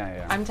it, man.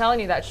 Yeah. I'm telling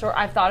you that short.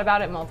 I've thought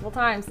about it multiple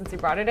times since you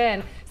brought it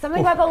in.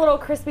 Something about the little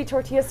crispy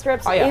tortilla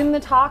strips in the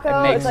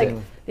taco. It's like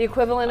the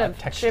equivalent of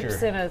texture.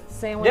 chips in a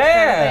sandwich.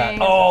 Yeah. Kind of thing.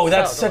 Oh, It's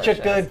that's so such a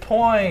delicious. good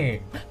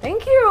point.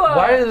 Thank you.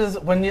 Why is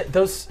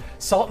those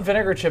salt and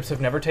vinegar chips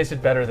have never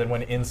tasted better than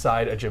when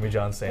inside a Jimmy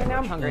John's sandwich? Now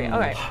I'm hungry.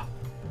 Okay.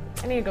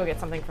 I need to go get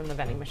something from the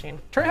vending machine.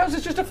 Trejo's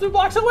is just a few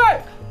blocks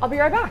away. I'll be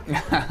right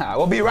back.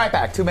 We'll be right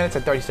back. 2 minutes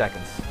and 30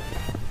 seconds.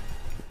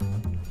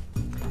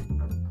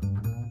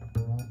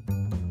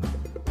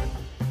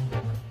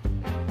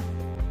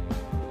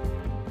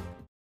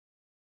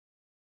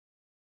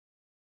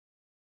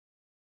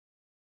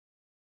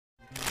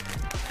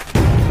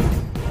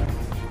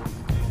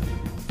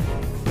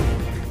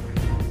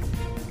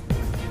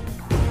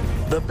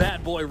 The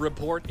Bad Boy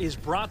Report is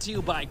brought to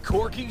you by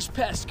Corky's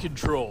Pest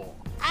Control.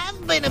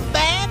 I've been a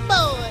bad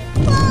boy.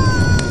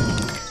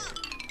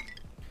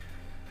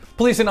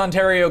 Police in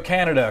Ontario,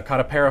 Canada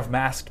caught a pair of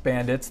masked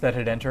bandits that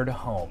had entered a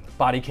home.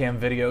 Body cam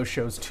video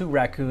shows 2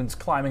 raccoons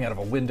climbing out of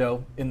a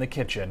window in the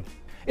kitchen.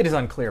 It is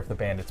unclear if the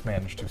bandits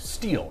managed to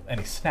steal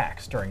any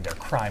snacks during their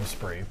crime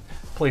spree.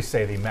 Police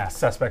say the masked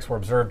suspects were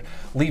observed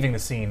leaving the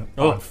scene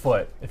on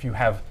foot. If you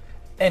have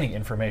any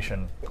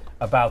information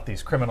about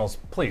these criminals,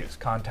 please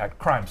contact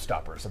Crime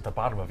Stoppers at the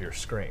bottom of your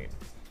screen.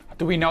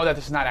 Do we know that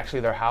this is not actually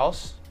their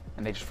house?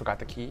 and they just forgot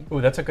the key.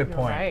 Ooh, that's a good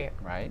point. Right.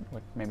 Right?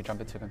 Would maybe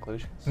jump into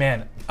conclusions.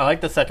 Man, I like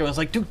the second one. It's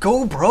like, dude,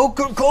 go, bro,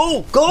 go,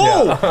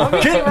 Yeah.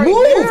 Get, Right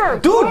move, there,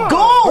 dude, come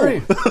go. You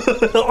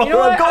know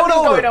what? I'm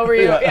just going over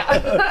you.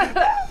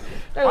 Yeah.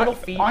 Their little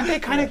feet. Aren't they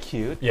kind of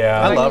cute?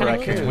 yeah, I love kinda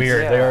raccoons. It's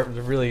weird. Yeah. They're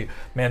really,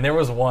 man. There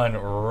was one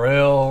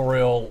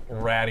real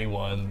ratty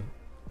one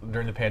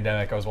during the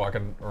pandemic. I was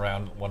walking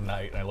around one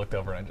night and I looked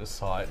over and I just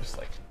saw it, just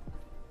like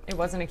It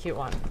wasn't a cute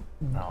one.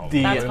 no.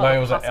 That's It called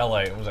was at possum. LA.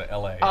 It was at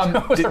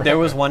LA. There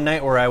was one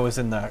night where I was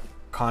in the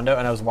condo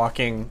and I was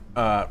walking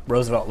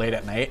Roosevelt late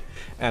at night,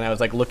 and I was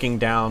like looking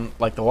down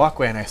like the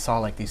walkway, and I saw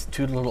like these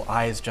two little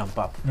eyes jump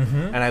up,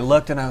 and I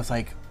looked and I was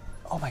like,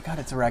 oh my god,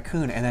 it's a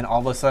raccoon. And then all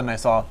of a sudden I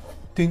saw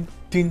ding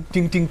ding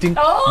ding ding ding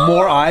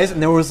more eyes,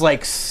 and there was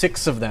like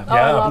 6 of them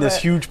I in this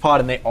it. huge pod,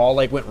 and they all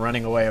like went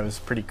running away. It was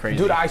pretty crazy.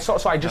 Dude, I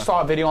just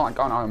saw a video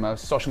on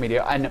social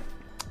media, and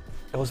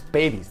it was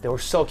babies. They were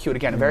so cute.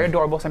 Again, very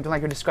adorable, something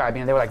like you're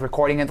describing. And they were like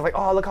recording it. They're like,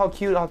 oh, look how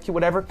cute,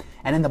 whatever.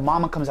 And then the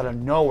mama comes out of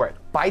nowhere,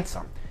 bites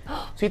them. So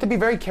you have to be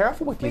very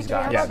careful with these do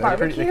we have guys. a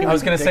barbecue? I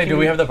was gonna say, do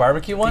we have the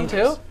barbecue one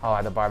too?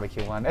 Oh, the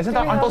barbecue one. Isn't Do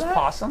we aren't have those that?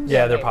 possums?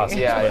 Yeah, they're maybe.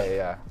 possums.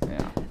 Yeah.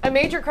 A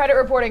major credit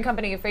reporting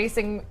company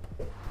facing.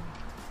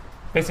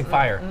 Facing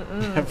fire.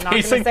 Not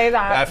gonna say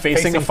that.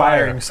 facing a Facing fire.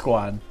 firing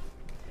squad.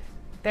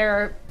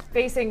 They're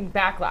facing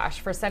backlash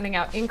for sending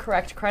out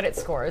incorrect credit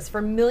scores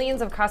for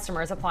millions of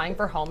customers applying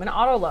for home and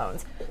auto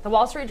loans. The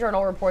Wall Street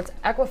Journal reports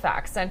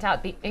Equifax sent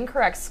out the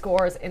incorrect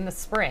scores in the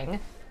spring.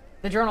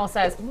 The Journal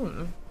says,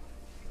 I'm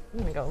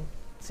gonna go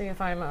see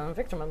if I'm a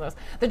victim of this.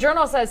 The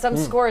Journal says some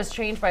scores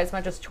changed by as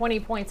much as 20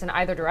 points in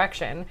either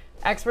direction.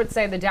 Experts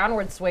say the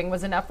downward swing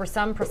was enough for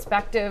some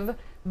prospective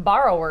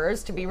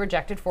borrowers to be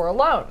rejected for a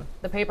loan.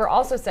 The paper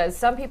also says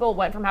some people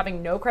went from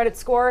having no credit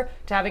score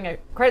to having a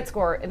credit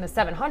score in the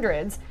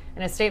 700s.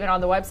 In a statement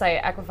on the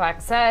website,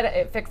 Equifax said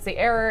it fixed the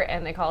error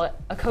and they call it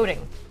a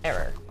coding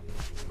error.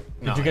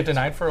 Did you get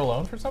denied for a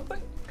loan for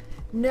something?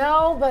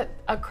 No, but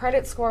a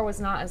credit score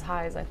was not as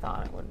high as I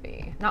thought it would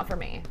be. Not for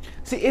me.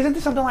 See, isn't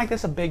something like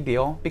this a big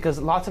deal? Because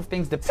lots of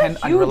things depend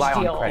and huge rely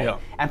deal. on credit. Yeah.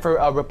 And for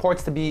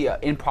reports to be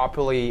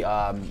improperly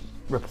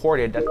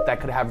reported, that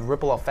could have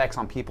ripple effects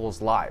on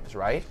people's lives,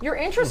 right? Your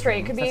interest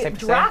rate could Is that be safe to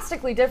say?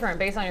 drastically different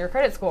based on your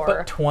credit score.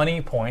 But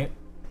 20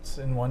 points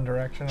in one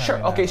direction. I Sure.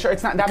 mean, Okay. Sure.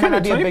 It's not. That Could might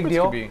not be, be a 20 big points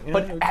deal. could be, yeah,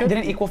 But it could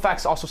didn't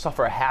Equifax also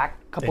suffer a hack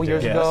a couple They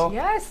years did. ago?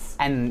 yes.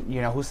 And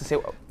who's to say?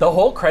 The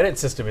whole credit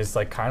system is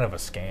like kind of a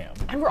scam.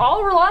 And we're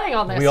all relying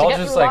on this We to all get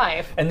just through like,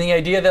 life. and the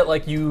idea that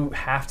like you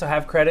have to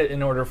have credit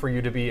in order for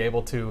you to be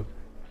able to,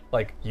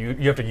 like you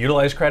have to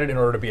utilize credit in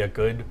order to be a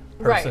good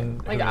person.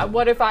 Right. Like, who-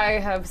 what if I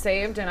have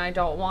saved and I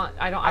don't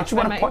I just spend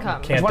want my to point,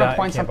 income? I just want die- to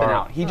point can't something borrow.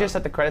 out. He just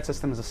said the credit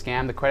system is a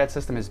scam. The credit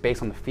system is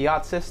based on the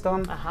fiat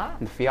system,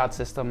 and the fiat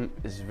system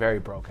is very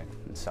broken.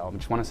 And so I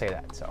just want to say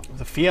that. So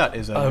The Fiat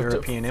is a Oh,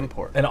 European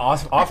import. and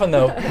often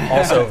though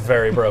also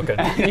very broken.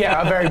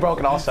 yeah, very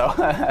broken also.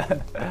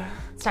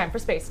 It's time for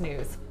space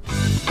news.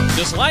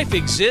 Does life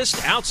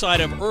exist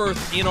outside of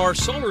Earth in our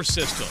solar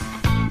system?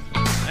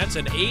 That's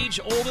an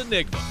age-old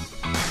enigma.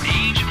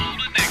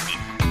 Age-old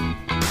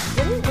enigma.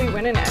 Didn't we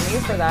win an Emmy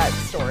for that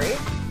story?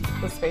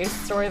 The space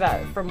story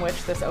that from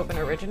which this open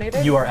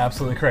originated? You are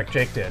absolutely correct.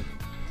 Jake did.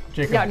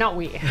 Jacob. Yeah, not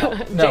we.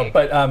 No, Jake.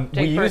 but we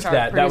Jake used Burchard,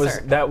 that.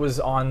 producer. That was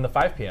on the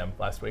 5 p.m.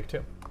 last week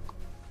too.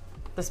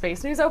 The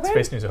Space News Open?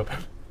 Space News Open.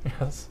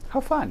 Yes.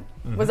 How fun.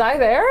 Was I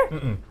there?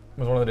 It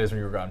was one of the days when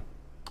you were gone.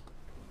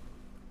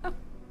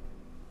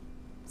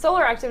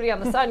 Solar activity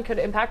on the sun could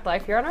impact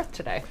life here on Earth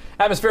today.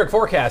 Atmospheric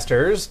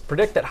forecasters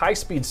predict that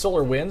high-speed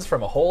solar winds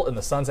from a hole in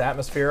the sun's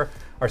atmosphere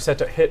are set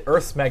to hit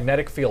Earth's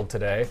magnetic field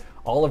today.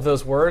 All of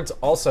those words,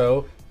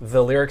 also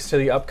the lyrics to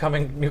the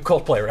upcoming new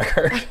Coldplay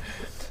record.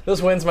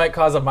 Those winds might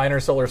cause a minor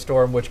solar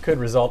storm, which could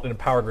result in a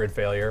power grid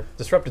failure,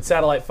 disrupted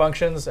satellite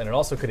functions, and it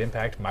also could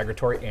impact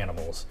migratory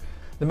animals.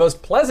 The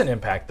most pleasant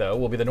impact, though,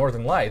 will be the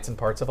northern lights in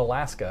parts of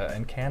Alaska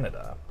and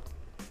Canada.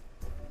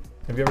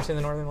 Have you ever seen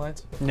the northern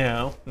lights?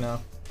 No.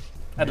 No.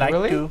 I'd like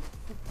Really? to.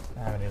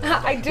 I haven't either.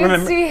 I did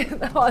Remember- see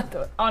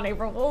on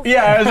April Fool's.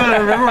 Yeah, I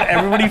remember when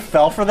everybody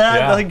fell for that.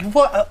 Yeah. Like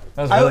what?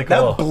 That was really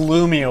cool. That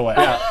blew me away.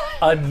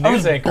 A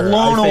news anchor.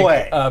 blown I think,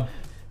 away. I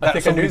think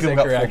a somebody news got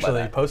anchor fooled by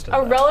actually that. posted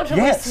A that.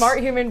 relatively Yes. smart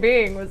human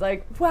being was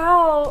like,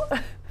 "Wow,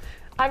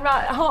 I'm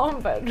not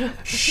home, but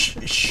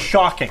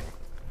Shocking.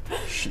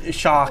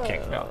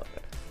 Shocking.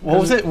 What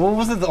was it? What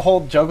was it? The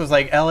whole joke was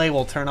like, LA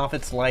will turn off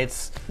its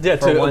lights. Yeah,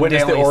 for to one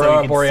witness day the only so you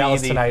Aurora can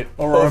Borealis see the tonight.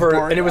 Aurora Over,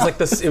 Borealis. and it was like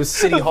this. It was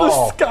City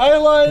Hall The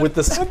skyline with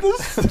the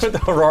with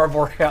the Aurora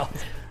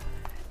Borealis.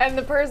 and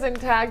the person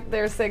tagged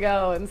their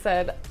Cigo and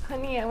said,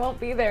 "Honey, I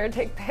won't be there.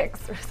 Take pics."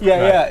 Or something.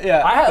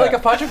 Yeah. I had like a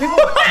bunch of people.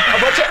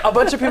 A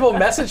bunch of people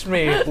messaged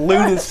me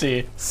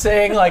lunacy.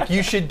 saying like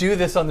you should do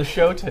this on the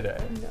show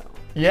today. No,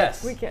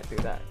 Yes. we can't do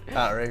that.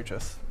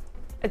 Outrageous.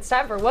 It's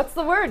time for What's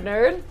the Word,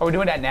 Nerd? Are we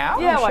doing that now?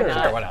 Yeah, why sure,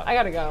 not? sure, why not? I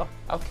gotta go.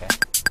 Okay.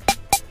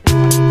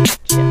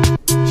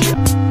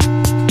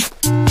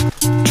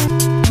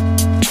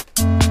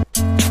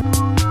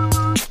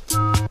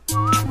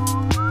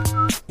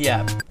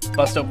 Yeah.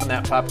 bust open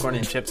that popcorn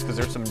and chips because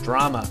there's some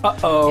drama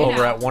Uh-oh.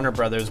 over at Warner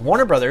Brothers.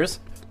 Warner Brothers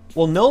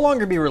will no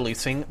longer be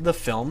releasing the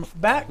film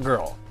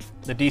Batgirl.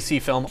 The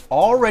DC film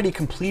already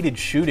completed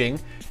shooting.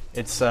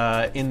 It's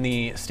in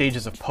the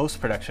stages of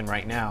post-production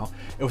right now.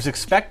 It was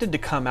expected to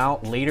come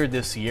out later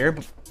this year,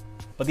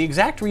 but the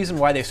exact reason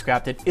why they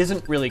scrapped it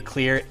isn't really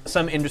clear.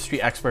 Some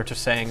industry experts are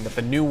saying that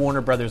the new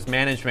Warner Brothers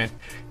management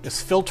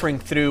is filtering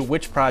through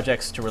which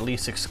projects to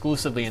release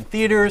exclusively in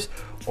theaters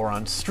or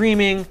on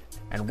streaming,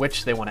 and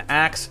which they want to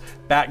axe.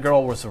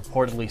 Batgirl was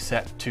reportedly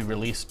set to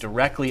release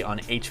directly on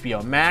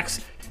HBO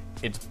Max.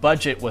 Its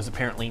budget was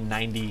apparently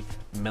 $90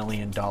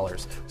 million.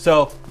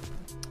 So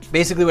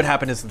basically what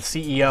happened is the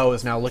CEO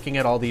is now looking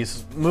at all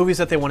these movies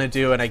that they want to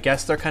do, and I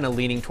guess they're kind of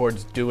leaning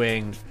towards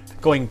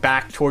going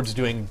back towards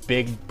doing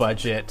big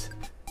budget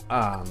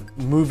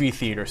movie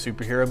theater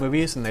superhero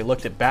movies. And they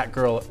looked at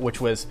Batgirl, which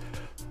was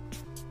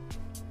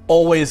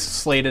always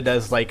slated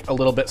as like a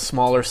little bit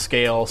smaller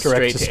scale,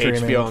 straight to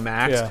HBO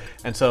Max. Yeah.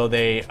 And so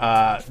they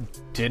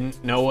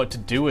didn't know what to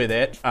do with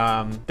it.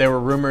 There were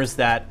rumors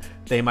that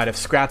they might have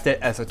scrapped it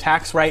as a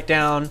tax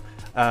write-down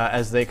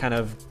as they kind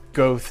of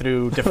go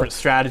through different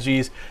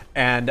strategies.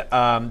 And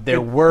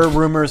there were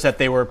rumors that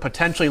they were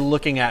potentially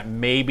looking at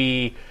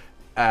maybe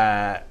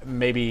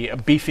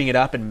beefing it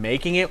up and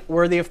making it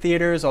worthy of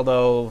theaters,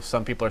 although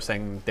some people are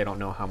saying they don't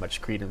know how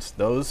much credence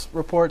those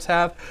reports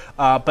have.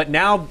 But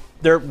now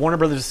Warner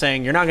Brothers is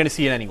saying you're not going to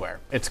see it anywhere.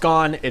 It's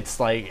gone. It's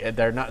like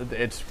they're not.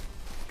 It's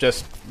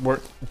just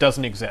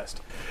doesn't exist,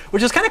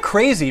 which is kind of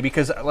crazy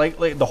because like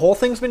the whole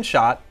thing's been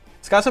shot.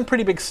 It's got some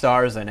pretty big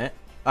stars in it.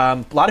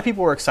 A lot of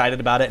people were excited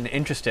about it and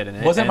interested in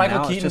it. Wasn't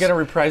Michael Keaton going to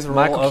reprise the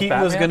role Michael of Keaton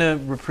Batman? was going to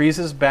reprise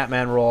his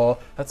Batman role.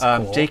 That's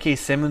cool. J.K.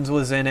 Simmons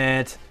was in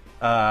it.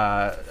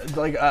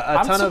 Like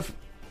a ton of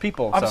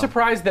people. I'm so.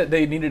 surprised that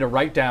they needed a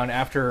write-down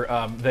after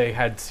they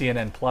had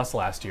CNN Plus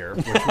last year,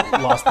 which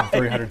lost them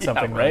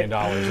 $300-something million.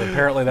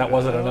 Apparently, that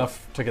wasn't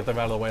enough to get them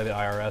out of the way of the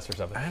IRS or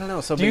something. I don't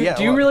know. So, do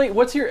you really?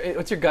 What's your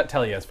gut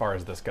tell you as far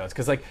as this goes?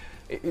 Because like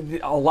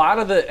a lot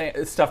of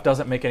the stuff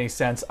doesn't make any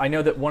sense. I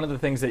know that one of the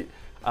things that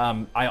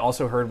I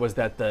also heard was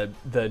that the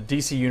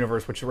DC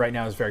universe, which right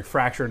now is very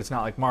fractured, it's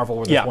not like Marvel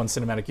where there's one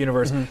cinematic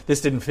universe. Mm-hmm. This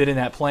didn't fit in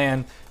that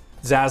plan.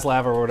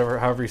 Zaslav or whatever,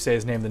 however you say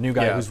his name, the new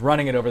guy who's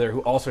running it over there,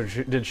 who also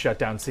did shut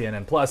down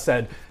CNN Plus,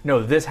 said,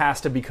 no, this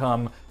has to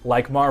become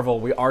like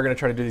Marvel. We are going to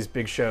try to do these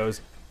big shows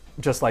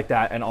just like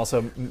that, and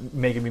also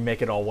make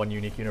it all one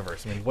unique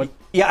universe. I mean, what?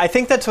 Yeah, I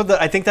think that's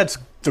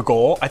the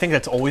goal. I think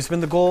that's always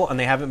been the goal, and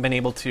they haven't been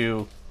able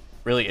to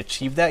really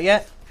achieve that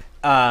yet.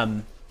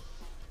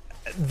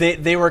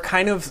 They were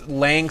kind of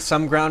laying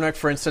some groundwork.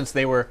 For instance,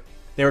 they were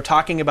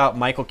talking about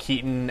Michael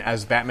Keaton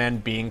as Batman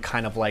being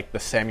kind of like the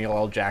Samuel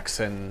L.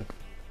 Jackson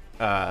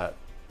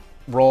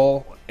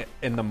role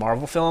in the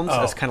Marvel films,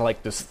 as kind of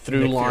like this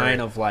through Nick line Fury.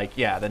 of like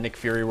the Nick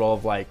Fury role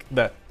of like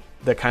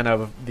the kind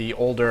of the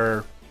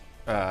older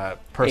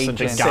person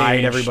to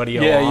guide everybody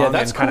along. Yeah,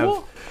 that's and kind cool.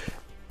 of,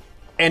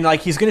 and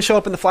like he's going to show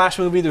up in the Flash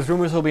movie. There's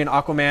rumors he'll be in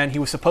Aquaman. He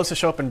was supposed to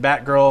show up in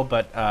Batgirl,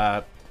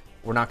 but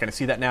we're not going to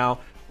see that now.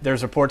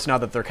 There's reports now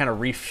that they're kind of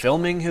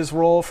refilming his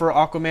role for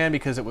Aquaman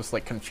because it was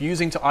like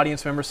confusing to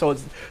audience members. So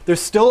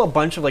there's still a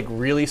bunch of like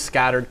really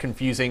scattered,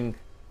 confusing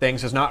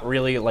things. There's not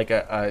really like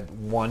a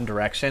one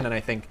direction, and I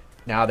think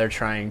now they're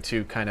trying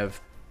to kind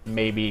of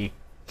maybe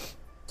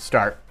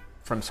start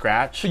from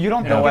scratch. So you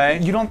don't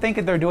think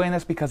that they're doing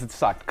this because it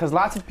sucked? Because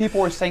lots of people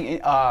were saying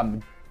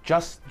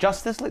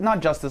Justice League,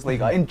 not Justice League,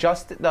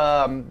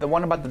 the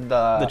one about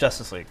the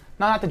Justice League.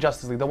 No, not the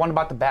Justice League. The one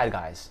about the bad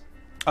guys.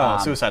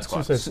 Suicide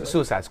Squad.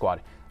 Suicide Squad.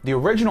 The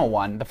original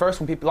one, the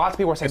first one, lots of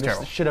people were saying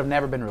this should have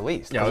never been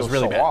released. Yeah, it was so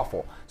really bad.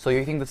 awful. So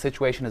you think the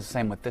situation is the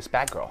same with this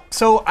Batgirl?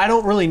 So I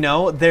don't really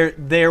know.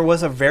 There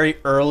was a very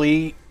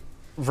early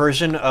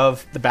version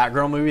of the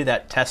Batgirl movie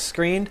that test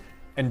screened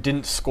and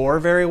didn't score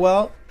very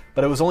well,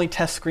 but it was only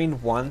test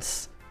screened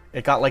once.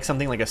 It got like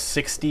something like a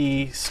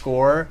 60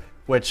 score,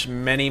 which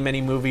many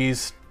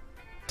movies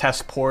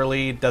test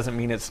poorly doesn't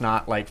mean it's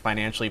not like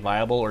financially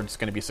viable or it's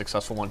going to be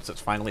successful once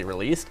it's finally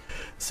released.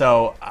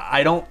 So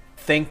I don't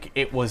think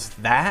it was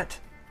that,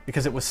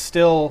 because it was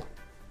still,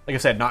 like I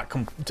said,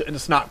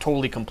 it's not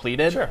totally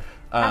completed. Sure.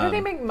 How do they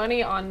make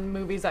money on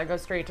movies that go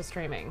straight to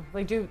streaming?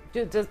 Like,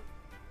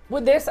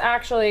 would this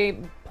actually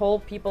pull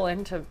people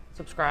in to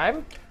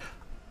subscribe?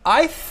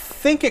 I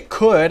think it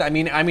could. I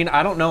mean,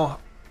 I don't know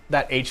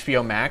that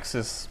HBO Max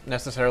is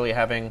necessarily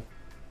having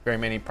very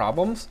many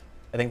problems.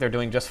 I think they're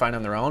doing just fine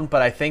on their own,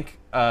 but I think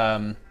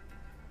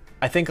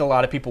a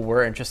lot of people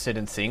were interested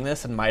in seeing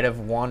this and might have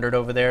wandered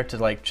over there to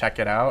like check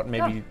it out,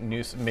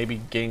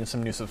 maybe gain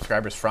some new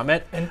subscribers from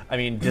it. And I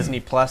mean, Disney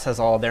Plus has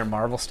all their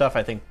Marvel stuff.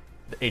 I think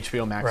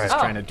HBO Max is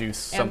trying to do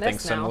something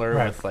similar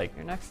with like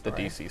the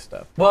DC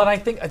stuff. Well, and I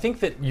think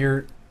that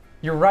you're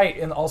right,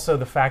 and also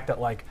the fact that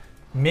like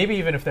maybe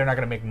even if they're not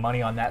going to make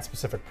money on that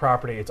specific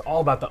property, it's all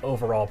about the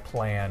overall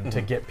plan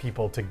to get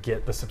people to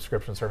get the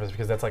subscription service,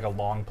 because that's like a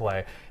long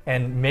play.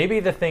 And maybe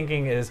the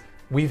thinking is,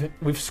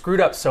 we've screwed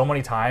up so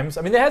many times.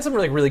 I mean, they had some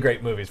really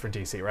great movies for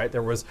DC, right?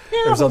 There was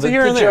ones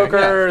here and the there,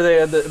 Joker, they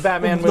had the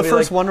Batman movie. The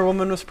first Wonder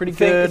Woman was pretty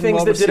good.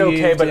 Things that did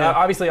okay, but yeah.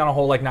 obviously on a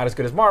whole, like not as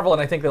good as Marvel.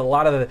 And I think that a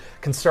lot of the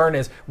concern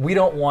is we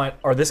don't want,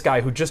 or this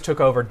guy who just took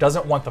over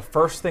doesn't want the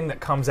first thing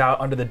that comes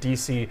out under the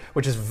DC,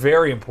 which is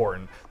very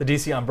important, the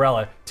DC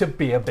umbrella, to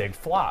be a big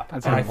flop.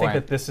 That's and a I good think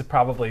point. that this is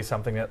probably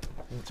something that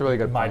It's a really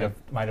good might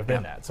point. have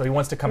been that. So he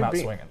wants to come out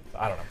be. swinging.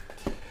 I don't know.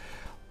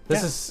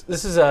 This is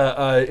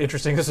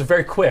interesting. This is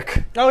very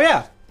quick. Oh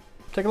yeah,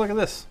 take a look at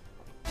this.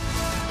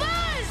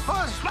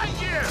 Buzz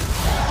Lightyear!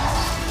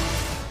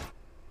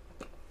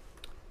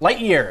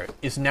 Lightyear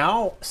is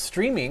now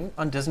streaming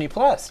on Disney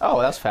Plus.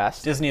 Oh, that's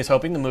fast. Disney is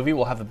hoping the movie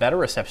will have a better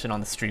reception on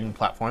the streaming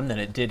platform than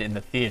it did in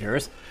the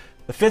theaters.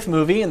 The fifth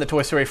movie in the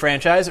Toy Story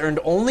franchise earned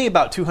only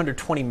about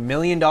 $220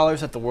 million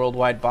at the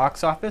worldwide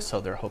box office,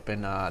 so they're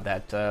hoping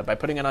that by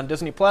putting it on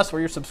Disney Plus, where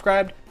you're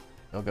subscribed,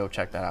 they'll go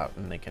check that out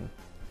and they can.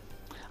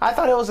 I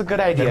thought it was a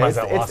good idea. Minimize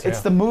that loss, It's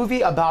the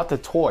movie about the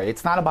toy.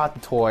 It's not about the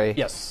toy.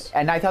 Yes.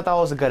 And I thought that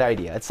was a good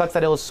idea. It sucks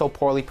that it was so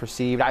poorly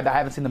perceived. I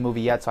haven't seen the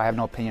movie yet, so I have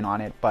no opinion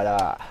on it. But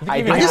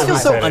I just feel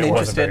so said it wasn't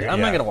uninterested. very good. I'm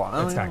not gonna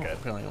watch. It's not good.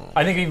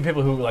 I think even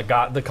people who like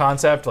got the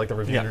concept, like the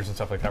reviewers and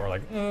stuff like that, were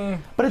like,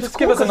 But it's just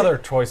cool give us 'cause another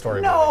Toy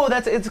Story No,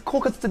 movie. it's cool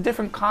because it's a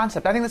different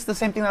concept. I think that's the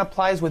same thing that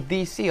applies with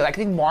DC. Like, I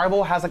think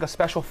Marvel has like a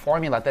special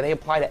formula that they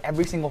apply to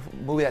every single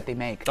movie that they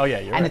make. Oh, yeah,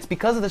 you're And right. it's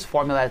because of this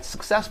formula that it's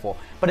successful.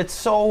 But it's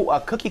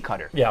so cookie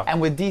cutter. Yeah.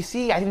 And with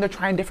DC, I think they're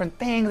trying different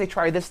things. They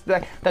try this,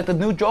 like the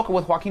new Joker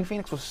with Joaquin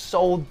Phoenix was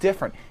so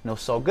different. And it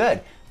was so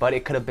good, but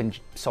it could have been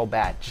so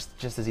bad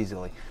just as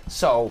easily.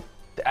 So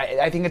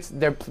I think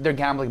they're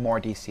gambling more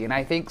DC, and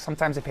I think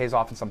sometimes it pays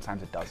off and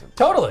sometimes it doesn't.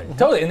 Totally,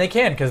 and they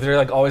can because they're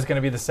like always going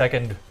to be the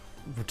second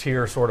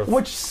tier sort of.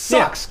 Which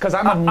sucks because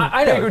I'm a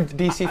I know. bigger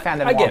DC fan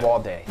than I get Marvel it.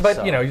 all day. But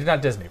so. you know, you're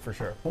not Disney for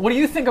sure. What do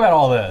you think about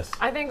all this?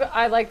 I think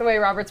I like the way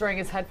Robert's wearing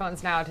his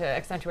headphones now to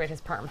accentuate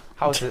his perm.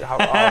 How is it? How?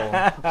 Oh,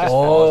 just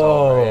falls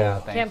over. Yeah,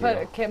 thank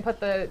you. Can't put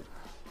the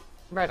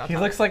right on He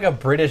top. looks like a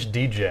British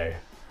DJ.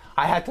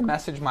 I had to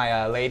message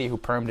my lady who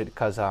permed it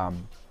because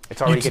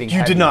it's already getting You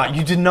heavy. did not.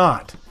 You did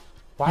not.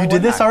 Why You did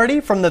wouldn't this I?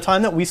 already from the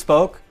time that we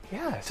spoke.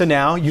 Yes. So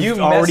now You you've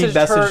already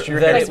messaged her your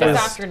that hair. it this was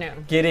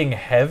afternoon. getting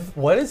heavy.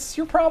 What is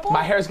your problem?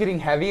 My hair is getting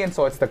heavy, and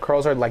so it's the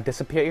curls are like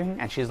disappearing.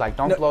 And she's like,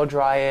 "Don't blow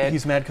dry it."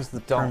 He's mad because the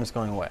Don't. perm is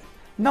going away.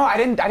 No, I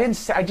didn't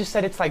say. I just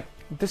said it's like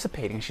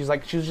dissipating. She's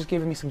like, she was just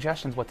giving me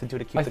suggestions what to do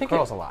to keep I the think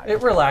curls it, alive.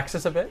 it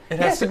relaxes a bit. It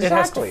has, Yes, to, it has to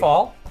exactly.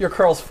 fall. Your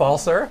curls fall,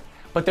 sir.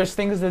 But there's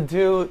things to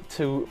do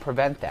to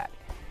prevent that.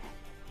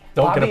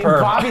 Don't get a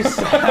perm. Bobby's,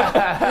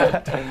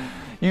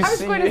 you I was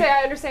see, going to say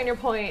I understand your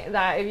point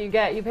that if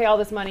you pay all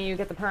this money, you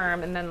get the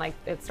perm, and then like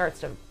it starts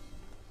to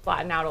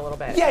flatten out a little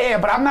bit. Yeah,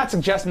 but I'm not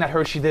suggesting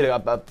that she did a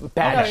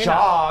bad No, you're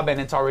job and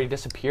it's already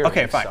disappeared.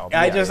 Okay, fine. So,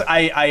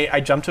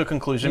 I jumped to a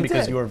conclusion You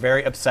because did. you were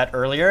very upset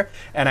earlier,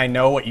 and I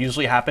know what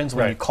usually happens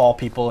when Right. you call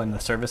people in the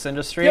service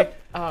industry.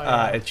 Yep. Oh,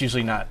 yeah. It's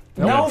usually not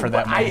No, good for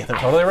that but money.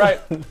 Totally right.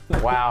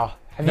 Wow.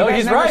 Have No, you guys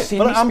he's never right. seen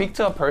But me I'm- speak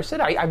to a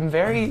person? I'm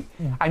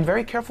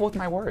very careful with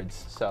my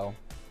words. So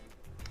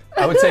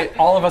I would say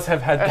all of us have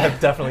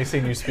definitely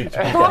seen you speak. The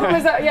problem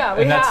is that, yeah,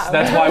 we And have.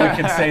 that's why we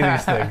can say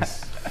these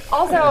things.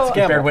 Also,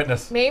 Bear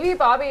witness. maybe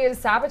Bobby is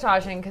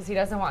sabotaging because he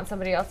doesn't want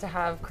somebody else to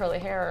have curly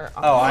hair.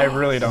 On Oh, I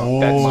really don't.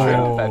 that's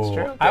true. That's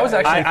true. I was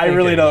actually I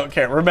really thinking, don't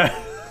care. Remember,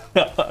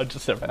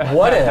 just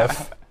What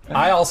if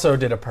I also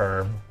did a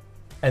perm,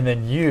 and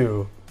then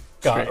you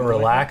got Straightened a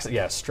relaxed,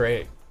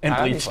 straight, and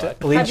That'd be bleached fun. it.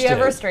 bleached Have you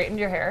ever it. straightened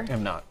your hair?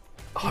 I'm not.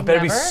 Oh, I bet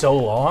it'd be Never? so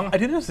long. I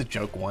did it as a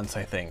joke once,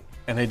 I think,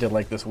 and I did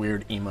like this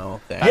weird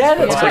emo thing. Yeah,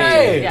 that's funny.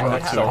 right. Yeah,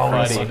 That's that's so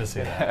funny. funny. Love to see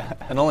that.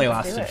 And only do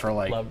lasted it. for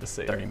like Love to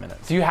see 30 it.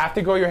 minutes. Do you have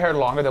to grow your hair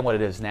longer than what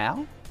it is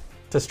now?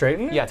 To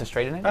straighten it? Yeah, to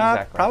straighten it.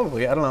 Exactly.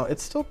 Probably. I don't know.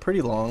 It's still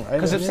pretty long.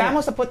 Because if Sam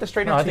was to put the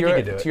straightener No, I to think you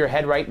could do it. your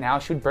head right now,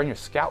 she would burn your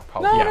scalp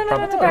probably. No, Yeah, no,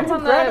 probably. no, no, Depends no.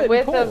 on Grab it the and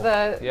width pull. of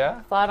the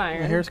Yeah? flat my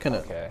iron. hair's kind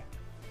of. Okay.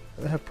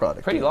 I have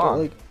product. Pretty here, but, long.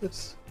 Like,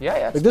 it's, Yeah.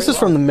 like, this is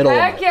from the middle.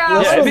 Heck of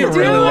yeah, Yeah, it'd be let's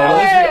really do long.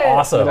 That'd be it.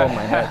 awesome. Oh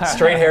my head.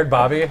 Straight-haired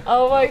Bobby.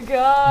 Oh my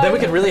god. Then we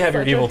could really have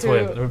your Such a evil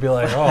twin. hoot. It would be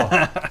like,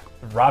 oh,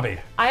 Robbie.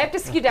 I have to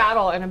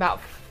skedaddle in about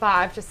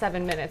 5 to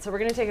 7 minutes, so we're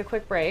gonna take a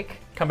quick break.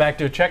 Come back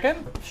to a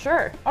check-in.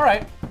 Sure. All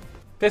right.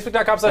 That's all we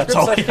have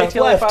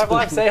Facebook.com/group/KTLA5 left.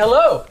 Live. Say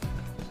hello.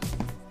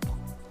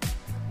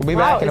 We'll be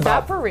Wow, back in is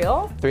about that for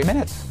real? 3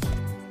 minutes.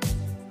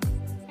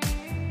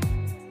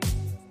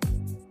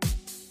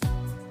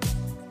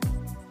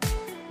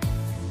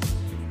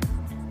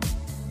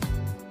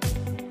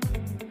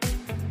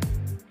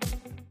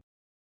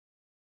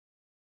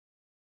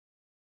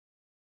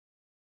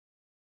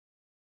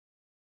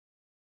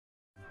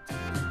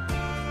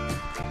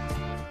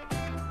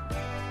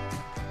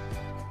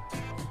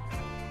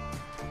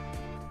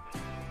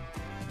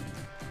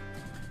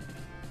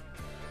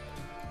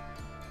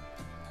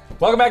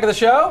 Welcome back to the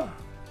show.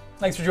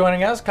 Thanks for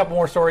joining us. A couple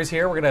more stories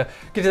here. We're gonna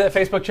get to that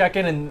Facebook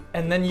check-in,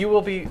 and then you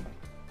will be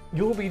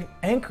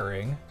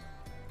anchoring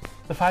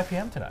the 5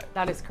 p.m. tonight.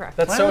 That is correct.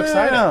 That's so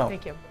exciting. Wow.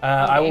 Thank you.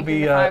 I will Anchoring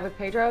be the 5 with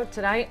Pedro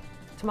tonight,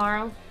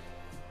 tomorrow,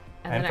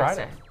 and and the next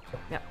Friday. day.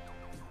 Yeah.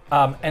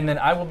 And then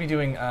I will be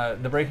doing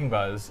the Breaking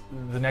Buzz.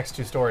 The next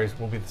 2 stories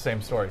will be the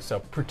same story. So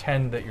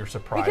pretend that you're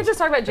surprised. We could just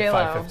talk about at J-Lo.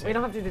 5:15. We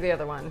don't have to do the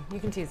other one. You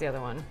can tease the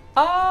other one.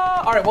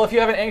 All right. Well, if you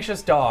have an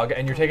anxious dog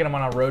and you're taking them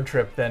on a road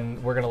trip,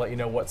 then we're going to let you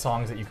know what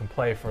songs that you can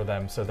play for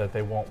them so that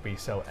they won't be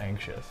so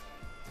anxious.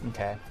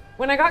 Okay.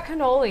 When I got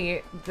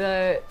cannoli,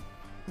 the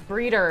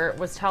breeder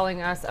was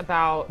telling us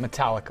about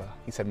Metallica.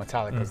 He said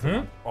Metallica's the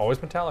one. Always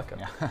Metallica.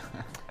 Yeah.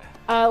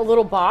 a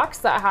little box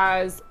that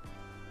has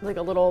like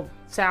a little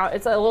sound.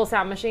 It's a little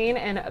sound machine,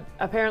 and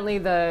apparently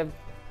the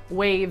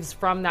waves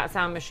from that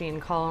sound machine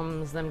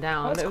calms them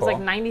down. That's It was cool.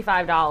 like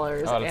 $95, Oh,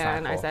 that's not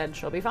and I cool. said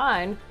she'll be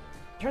fine.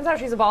 Turns out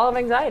she's a ball of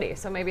anxiety,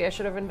 so maybe I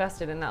should have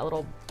invested in that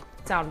little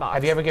sound box.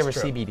 Have you ever given her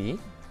It's true. CBD?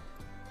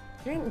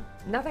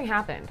 Nothing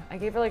happened. I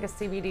gave her like a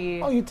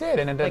CBD. Oh, you did,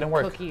 and it like, didn't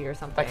work. Cookie or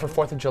something. Like for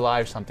 4th of July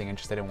or something, and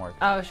just didn't work.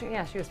 Oh, she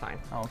was fine.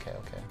 Oh, okay,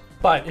 okay.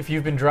 But if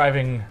you've been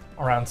driving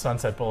around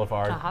Sunset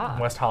Boulevard, Aha. in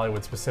West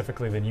Hollywood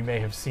specifically, then you may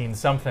have seen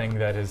something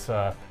that is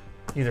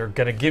either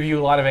going to give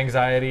you a lot of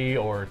anxiety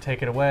or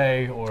take it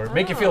away or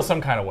make you feel some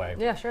kind of way.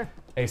 Yeah, sure.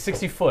 A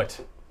 60-foot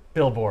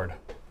billboard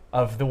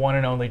of the one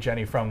and only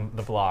Jenny from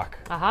the block,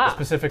 Aha.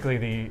 specifically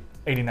the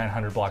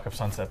 8900 block of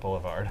Sunset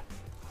Boulevard.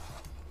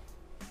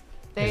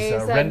 They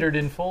Is said, rendered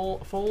in full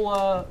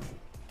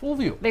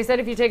view. They said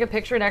if you take a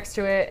picture next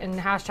to it and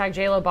hashtag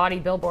JLo body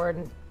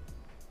billboard,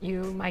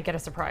 you might get a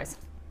surprise.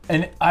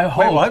 And I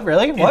hope. what?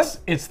 Really? What?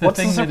 It's the What's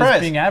the thing that surprise?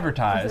 is being That's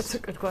advertised. a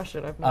good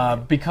question. I've no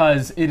idea.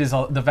 Because it is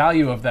the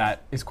value of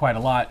that is quite a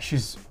lot.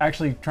 She's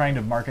actually trying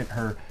to market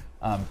her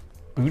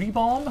booty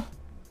balm.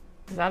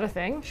 Is that a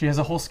thing? She has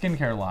a whole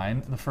skincare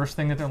line. The first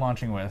thing that they're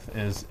launching with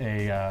is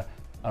a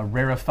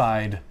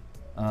rarefied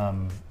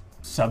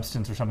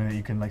substance or something that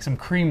you can, like some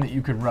cream that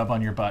you could rub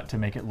on your butt to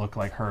make it look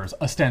like hers,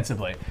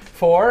 ostensibly,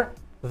 for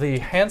the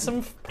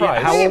handsome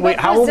price.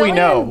 How will we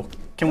know?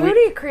 Can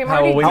Booty cream how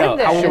already will we did know?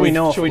 this. How will we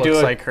know if Should it we do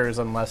looks it? like hers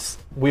unless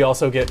We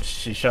also get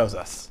she shows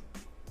us?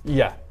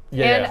 yeah.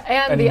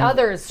 And the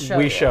others show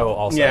We you. show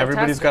also. Yeah,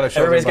 everybody's got to show.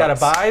 Everybody's their got to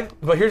butts. buy.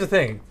 But here's the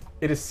thing: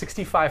 it is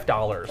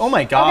 $65. Oh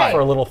my god! Okay. For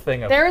a little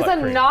thing of There's a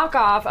butt cream.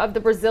 knockoff of the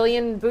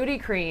Brazilian booty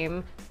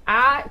cream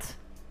at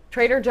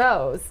Trader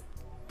Joe's,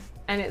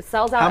 and it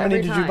sells out How many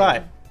every did time. you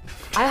buy?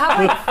 I have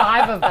like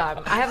 5 of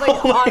them. I have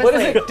like honestly. What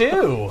does it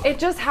do? It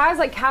just has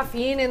like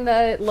caffeine in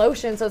the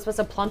lotion, so it's supposed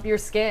to plump your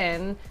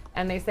skin.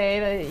 And they say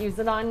to use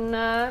it on.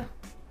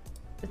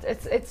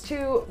 It's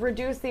to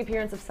reduce the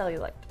appearance of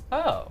cellulite.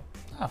 Oh.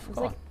 It's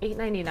like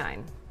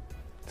 $8.99.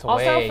 It's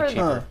Also way for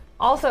cheaper.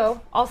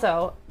 also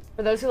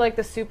for those who like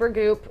the Super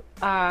Goop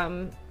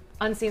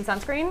Unseen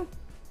sunscreen,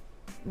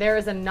 there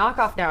is a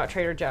knockoff now at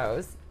Trader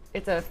Joe's.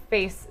 It's a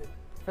face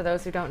for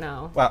those who don't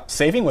know. Wow,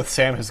 saving with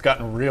Sam has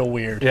gotten real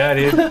weird. Yeah,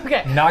 dude.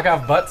 Okay.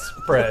 Knockoff butt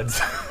spreads.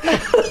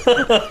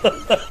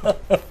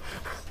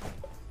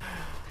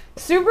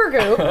 Super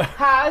Goop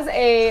has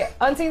a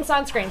unseen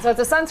sunscreen. So it's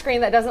a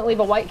sunscreen that doesn't leave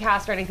a white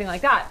cast or anything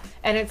like that.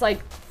 And it's like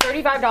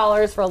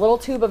 $35 for a little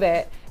tube of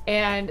it.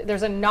 And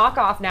there's a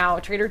knockoff now.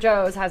 Trader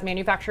Joe's has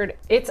manufactured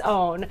its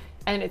own.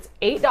 And it's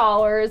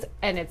 $8.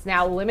 And it's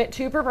now limit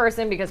 2 per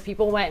person because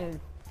people went and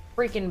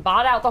freaking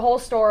bought out the whole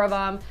store of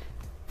them.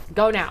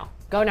 Go now.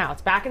 Go now.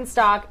 It's back in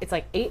stock. It's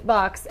like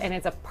 $8. And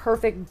it's a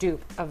perfect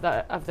dupe of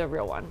the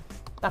real one.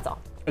 That's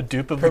all. A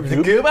dupe of the The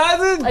goop. goop? A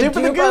Dupe of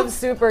the dupe goop? of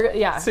super,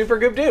 yeah. Super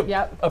goop dupe.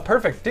 Yep. A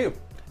perfect dupe.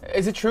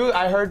 Is it true?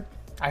 I heard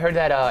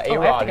that I have to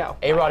A-Rod. go.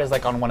 A-Rod is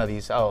like on one of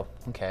these. Oh,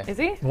 okay. Is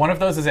he? One of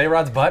those is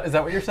A-Rod's butt? Is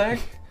that what you're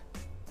saying?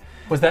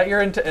 Was that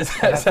your is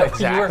That's that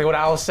exactly what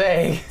I was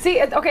saying.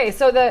 See, okay,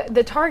 so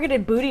the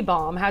targeted booty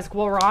balm has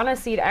guarana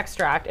seed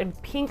extract and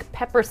pink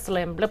pepper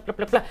slim. Blah, blah,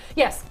 blah, blah.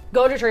 Yes,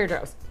 go to Trader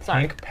Joe's.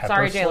 Sorry. Pink pepper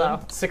Sorry, slim?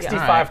 J-Lo.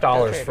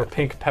 $65 Yeah. for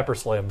pink pepper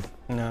slim.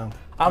 No.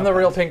 I'm the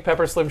real pink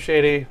pepper slim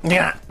shady.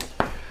 Yeah.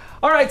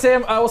 All right,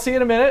 Sam. We'll see you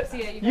in a minute.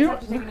 See ya. You guys have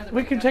to take another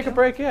we break, can don't take a you?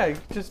 break. Yeah, you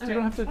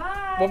don't have to.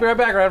 Bye. We'll be right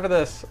back right after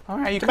this. All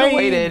right, you could have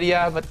waited,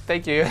 yeah, but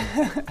thank you.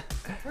 Where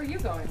are you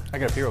going? I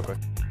gotta pee real quick.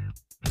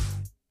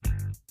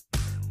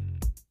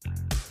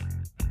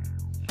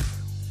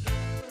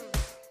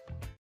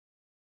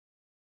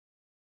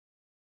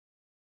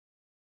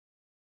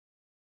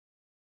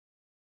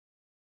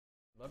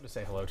 Love to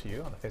say hello to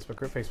you on the Facebook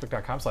group,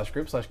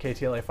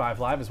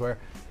 facebook.com/group/KTLA5Live is where,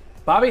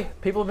 Bobby,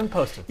 people have been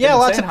posting. Yeah, They've been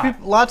lots saying of hi.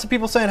 lots of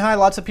people saying hi.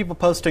 Lots of people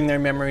posting their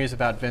memories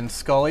about Vince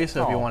Scully.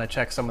 So if you Aw. want to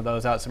check some of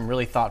those out, some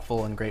really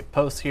thoughtful and great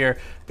posts here.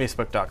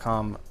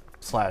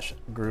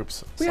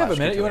 Facebook.com/groups. We have a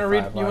minute. You want to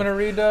read? You want to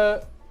read?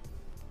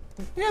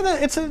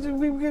 Yeah,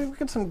 we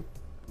get some.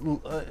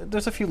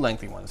 There's a few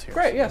lengthy ones here.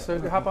 Great. Yeah. So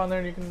hop on there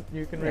and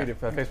you can read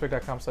it.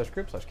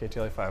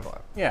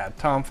 Facebook.com/group/KTLA5Live. Yeah,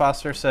 Tom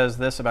Foster says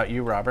this about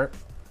you, Robert.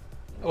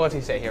 What's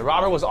he say here?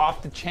 Robert was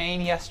off the chain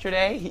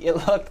yesterday.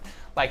 It looked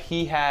like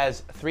he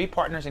has 3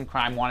 partners in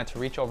crime wanted to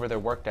reach over their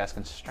work desk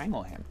and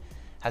strangle him.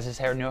 Has his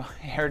new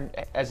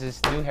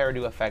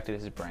hairdo affected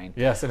his brain?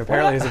 Yes, and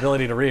apparently his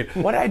ability to read.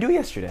 What did I do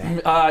yesterday?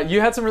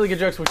 You had some really good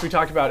jokes, which we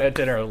talked about at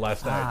dinner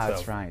last night.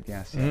 That's right.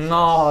 Yes.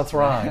 No, that's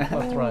right.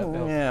 That's right.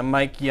 Yeah,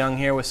 Mike Young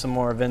here with some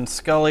more Vince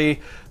Scully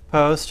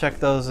posts. Check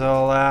those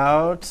all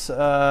out.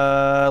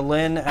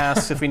 Lynn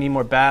asks if we need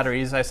more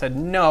batteries. I said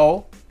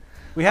no.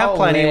 We have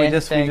plenty. Lynn,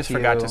 we just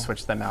forgot to you.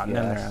 switch them out. And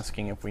then Yes. they're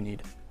asking if we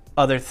need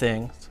other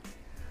things.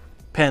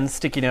 Pens,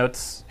 sticky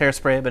notes,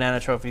 hairspray, banana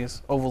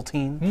trophies,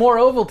 Ovaltine. More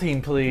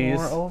Ovaltine, please.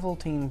 More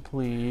Ovaltine,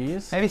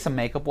 please. Maybe some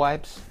makeup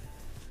wipes.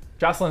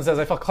 Jocelyn says,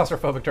 I felt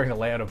claustrophobic during the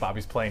layout of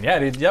Bobby's plane. Yeah,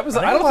 dude, that was,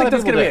 I think I a don't lot think of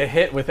that's going people to be did. a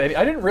hit with any.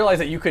 I didn't realize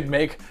that you could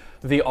make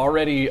the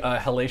already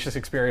hellacious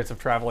experience of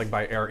traveling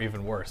by air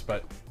even worse,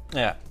 but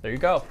Yeah. there you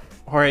go.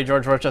 Jorge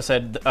George Rocha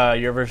said,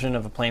 your version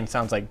of a plane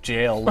sounds like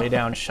jail. Lay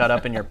down, shut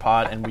up in your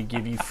pod, and we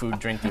give you food,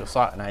 drink, you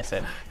assault. And I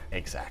said,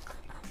 exactly.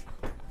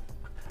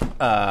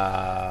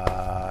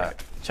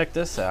 Check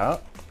this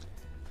out.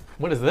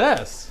 What is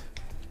this?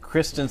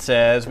 Kristen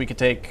says we could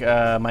take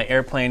my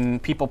airplane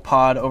people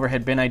pod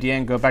overhead bin idea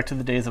and go back to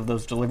the days of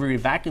those delivery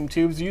vacuum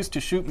tubes used to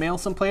shoot mail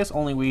someplace,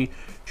 only we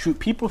shoot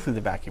people through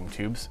the vacuum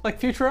tubes. Like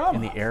Futurama.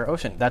 In the air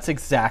ocean. That's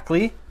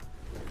exactly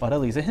what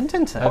Eliza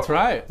Hinton said. That's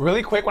right.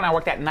 Really quick, when I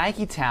worked at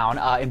Nike Town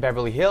in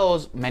Beverly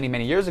Hills many,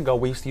 many years ago,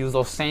 we used to use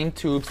those same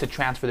tubes to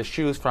transfer the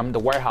shoes from the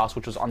warehouse,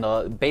 which was on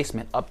the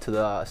basement, up to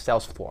the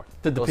sales floor.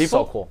 Did the It was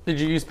people? so cool. Did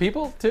you use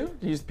people too?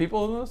 Did you use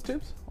people in those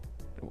tubes?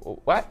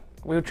 What?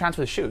 We would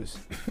transfer the shoes.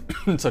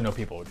 So no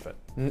people would fit.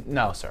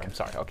 No, sir. I'm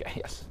sorry. Okay,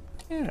 yes.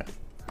 Yeah.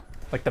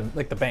 Like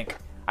the bank.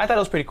 I thought it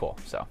was pretty cool.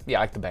 So, yeah,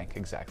 like the bank,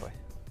 exactly.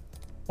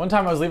 One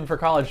time I was leaving for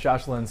college,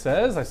 Jocelyn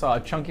says, I saw a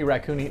chunky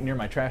raccoon eating near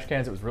my trash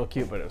cans. It was real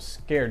cute, but it was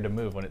scared to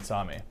move when it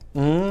saw me.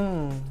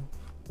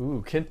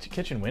 Ooh,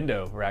 kitchen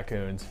window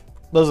raccoons.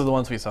 Those are the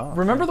ones we saw.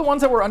 Remember the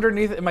ones that were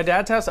underneath in my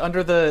dad's house,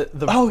 under the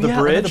yeah,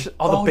 bridge? under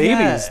All the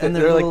babies. yeah, and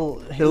They're their like, little-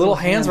 their little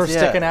hands were yeah.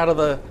 sticking out of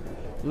the...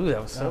 Ooh,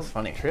 that was so was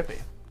funny. trippy.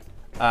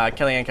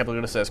 Kellyanne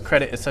Capiluta says,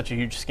 credit is such a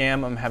huge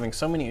scam. I'm having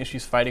so many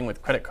issues fighting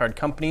with credit card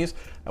companies.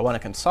 I want to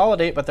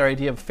consolidate, but their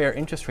idea of fair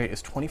interest rate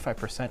is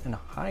 25% and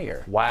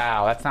higher.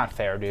 Wow, that's not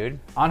fair, dude.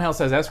 Angel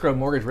says, escrow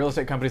mortgage real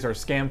estate companies are a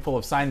scam full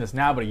of sign this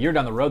now, but a year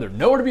down the road, they're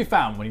nowhere to be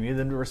found when you need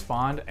them to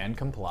respond and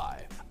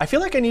comply. I feel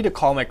like I need to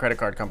call my credit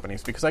card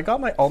companies because I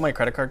got all my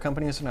credit card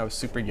companies when I was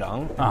super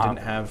young and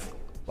didn't have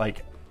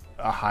like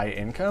a high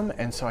income,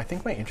 and so I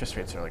think my interest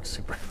rates are like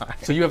super high.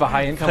 So you have a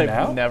high income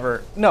now?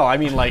 No, I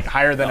mean like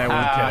higher than I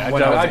would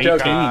get. I'm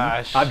joking.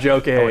 I'm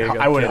joking.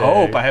 I would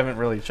hope. I haven't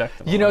really checked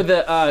them. You know,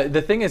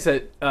 the thing is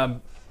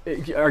that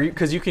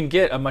because you can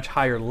get a much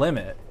higher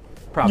limit.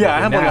 Probably yeah, I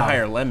have now. like a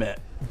higher limit,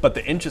 but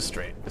the interest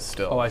rate is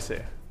still. Oh, I see.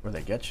 Where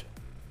they get you.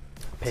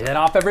 Pay that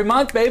off every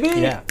month, baby.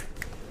 Yeah.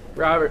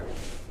 Robert,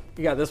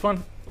 you got this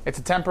one? It's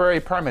a temporary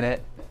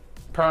permanent.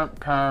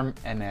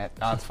 Permanent.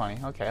 Oh, that's funny.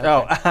 Okay.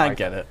 Oh, I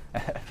get it.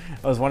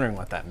 I was wondering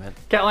what that meant.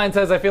 Catline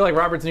says, I feel like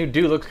Robert's new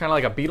do looks kind of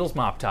like a Beatles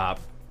mop top.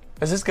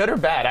 Is this good or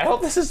bad? I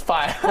hope this is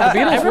fine.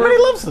 Everybody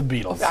loves the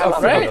Beatles.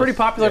 A pretty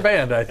popular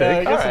band, I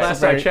think. I guess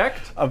Last I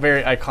checked. A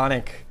very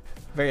iconic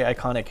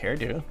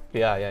hairdo.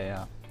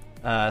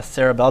 Yeah.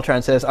 Sarah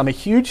Beltran says, I'm a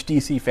huge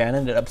DC fan,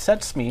 and it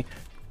upsets me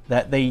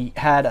that they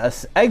had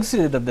us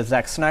exited of the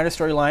Zack Snyder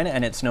storyline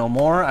and it's no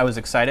more. I was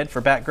excited for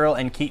Batgirl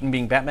and Keaton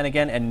being Batman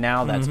again, and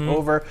now that's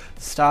over.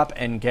 Stop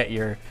and get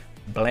your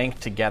blank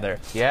together.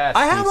 Yes,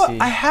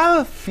 I have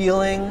a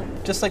feeling,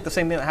 just like the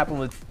same thing that happened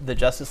with the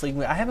Justice League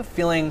movie, I have a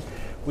feeling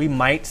we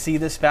might see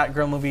this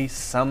Batgirl movie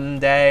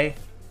someday.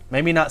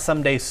 Maybe not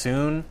someday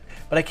soon,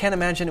 but I can't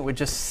imagine it would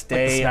just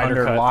stay Snyder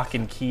under cut. lock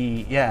and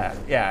key. Yeah.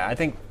 I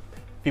think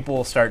people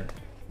will start.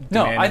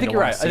 No, I think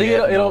you're right. I think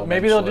it'll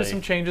maybe they'll do eventually.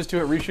 some changes to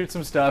it, reshoot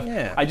some stuff.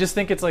 Yeah. I just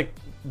think it's like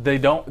the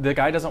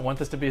guy doesn't want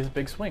this to be his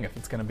big swing if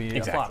it's going to be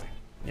a flop.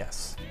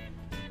 Yes.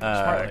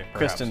 Smartly,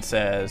 Kristen perhaps.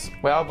 says,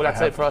 Well, but that's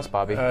it for us,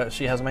 Bobby.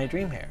 she has my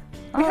dream hair.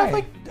 We have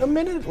like a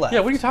minute left. Yeah,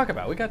 what are you talking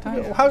about? We got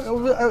time.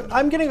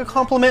 I'm getting a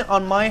compliment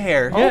on my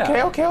hair.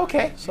 Yeah.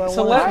 Okay. So,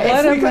 So let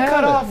If him we get have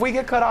cut it. off, we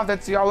get cut off.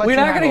 That's I'll let We're you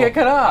not going to handle get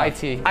cut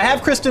off. IT. I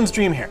have Kristen's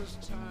dream hair.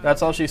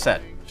 That's all she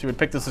said. She would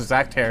pick this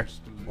exact hair,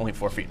 only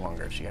 4 feet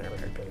longer if she had her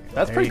hair bigger.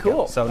 That's There pretty you go.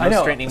 cool. So no I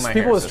know. straightening my hair.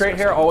 People with says straight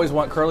hair Kristen. always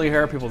want curly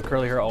hair. People with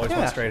curly hair always Yeah.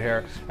 want straight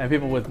hair. And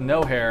people with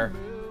no hair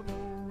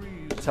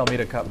tell me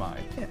to cut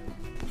mine.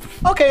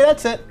 Okay,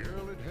 that's it.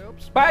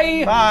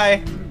 Bye.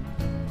 Bye.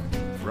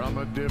 From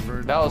a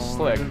different That was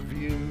slick. point of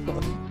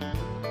view.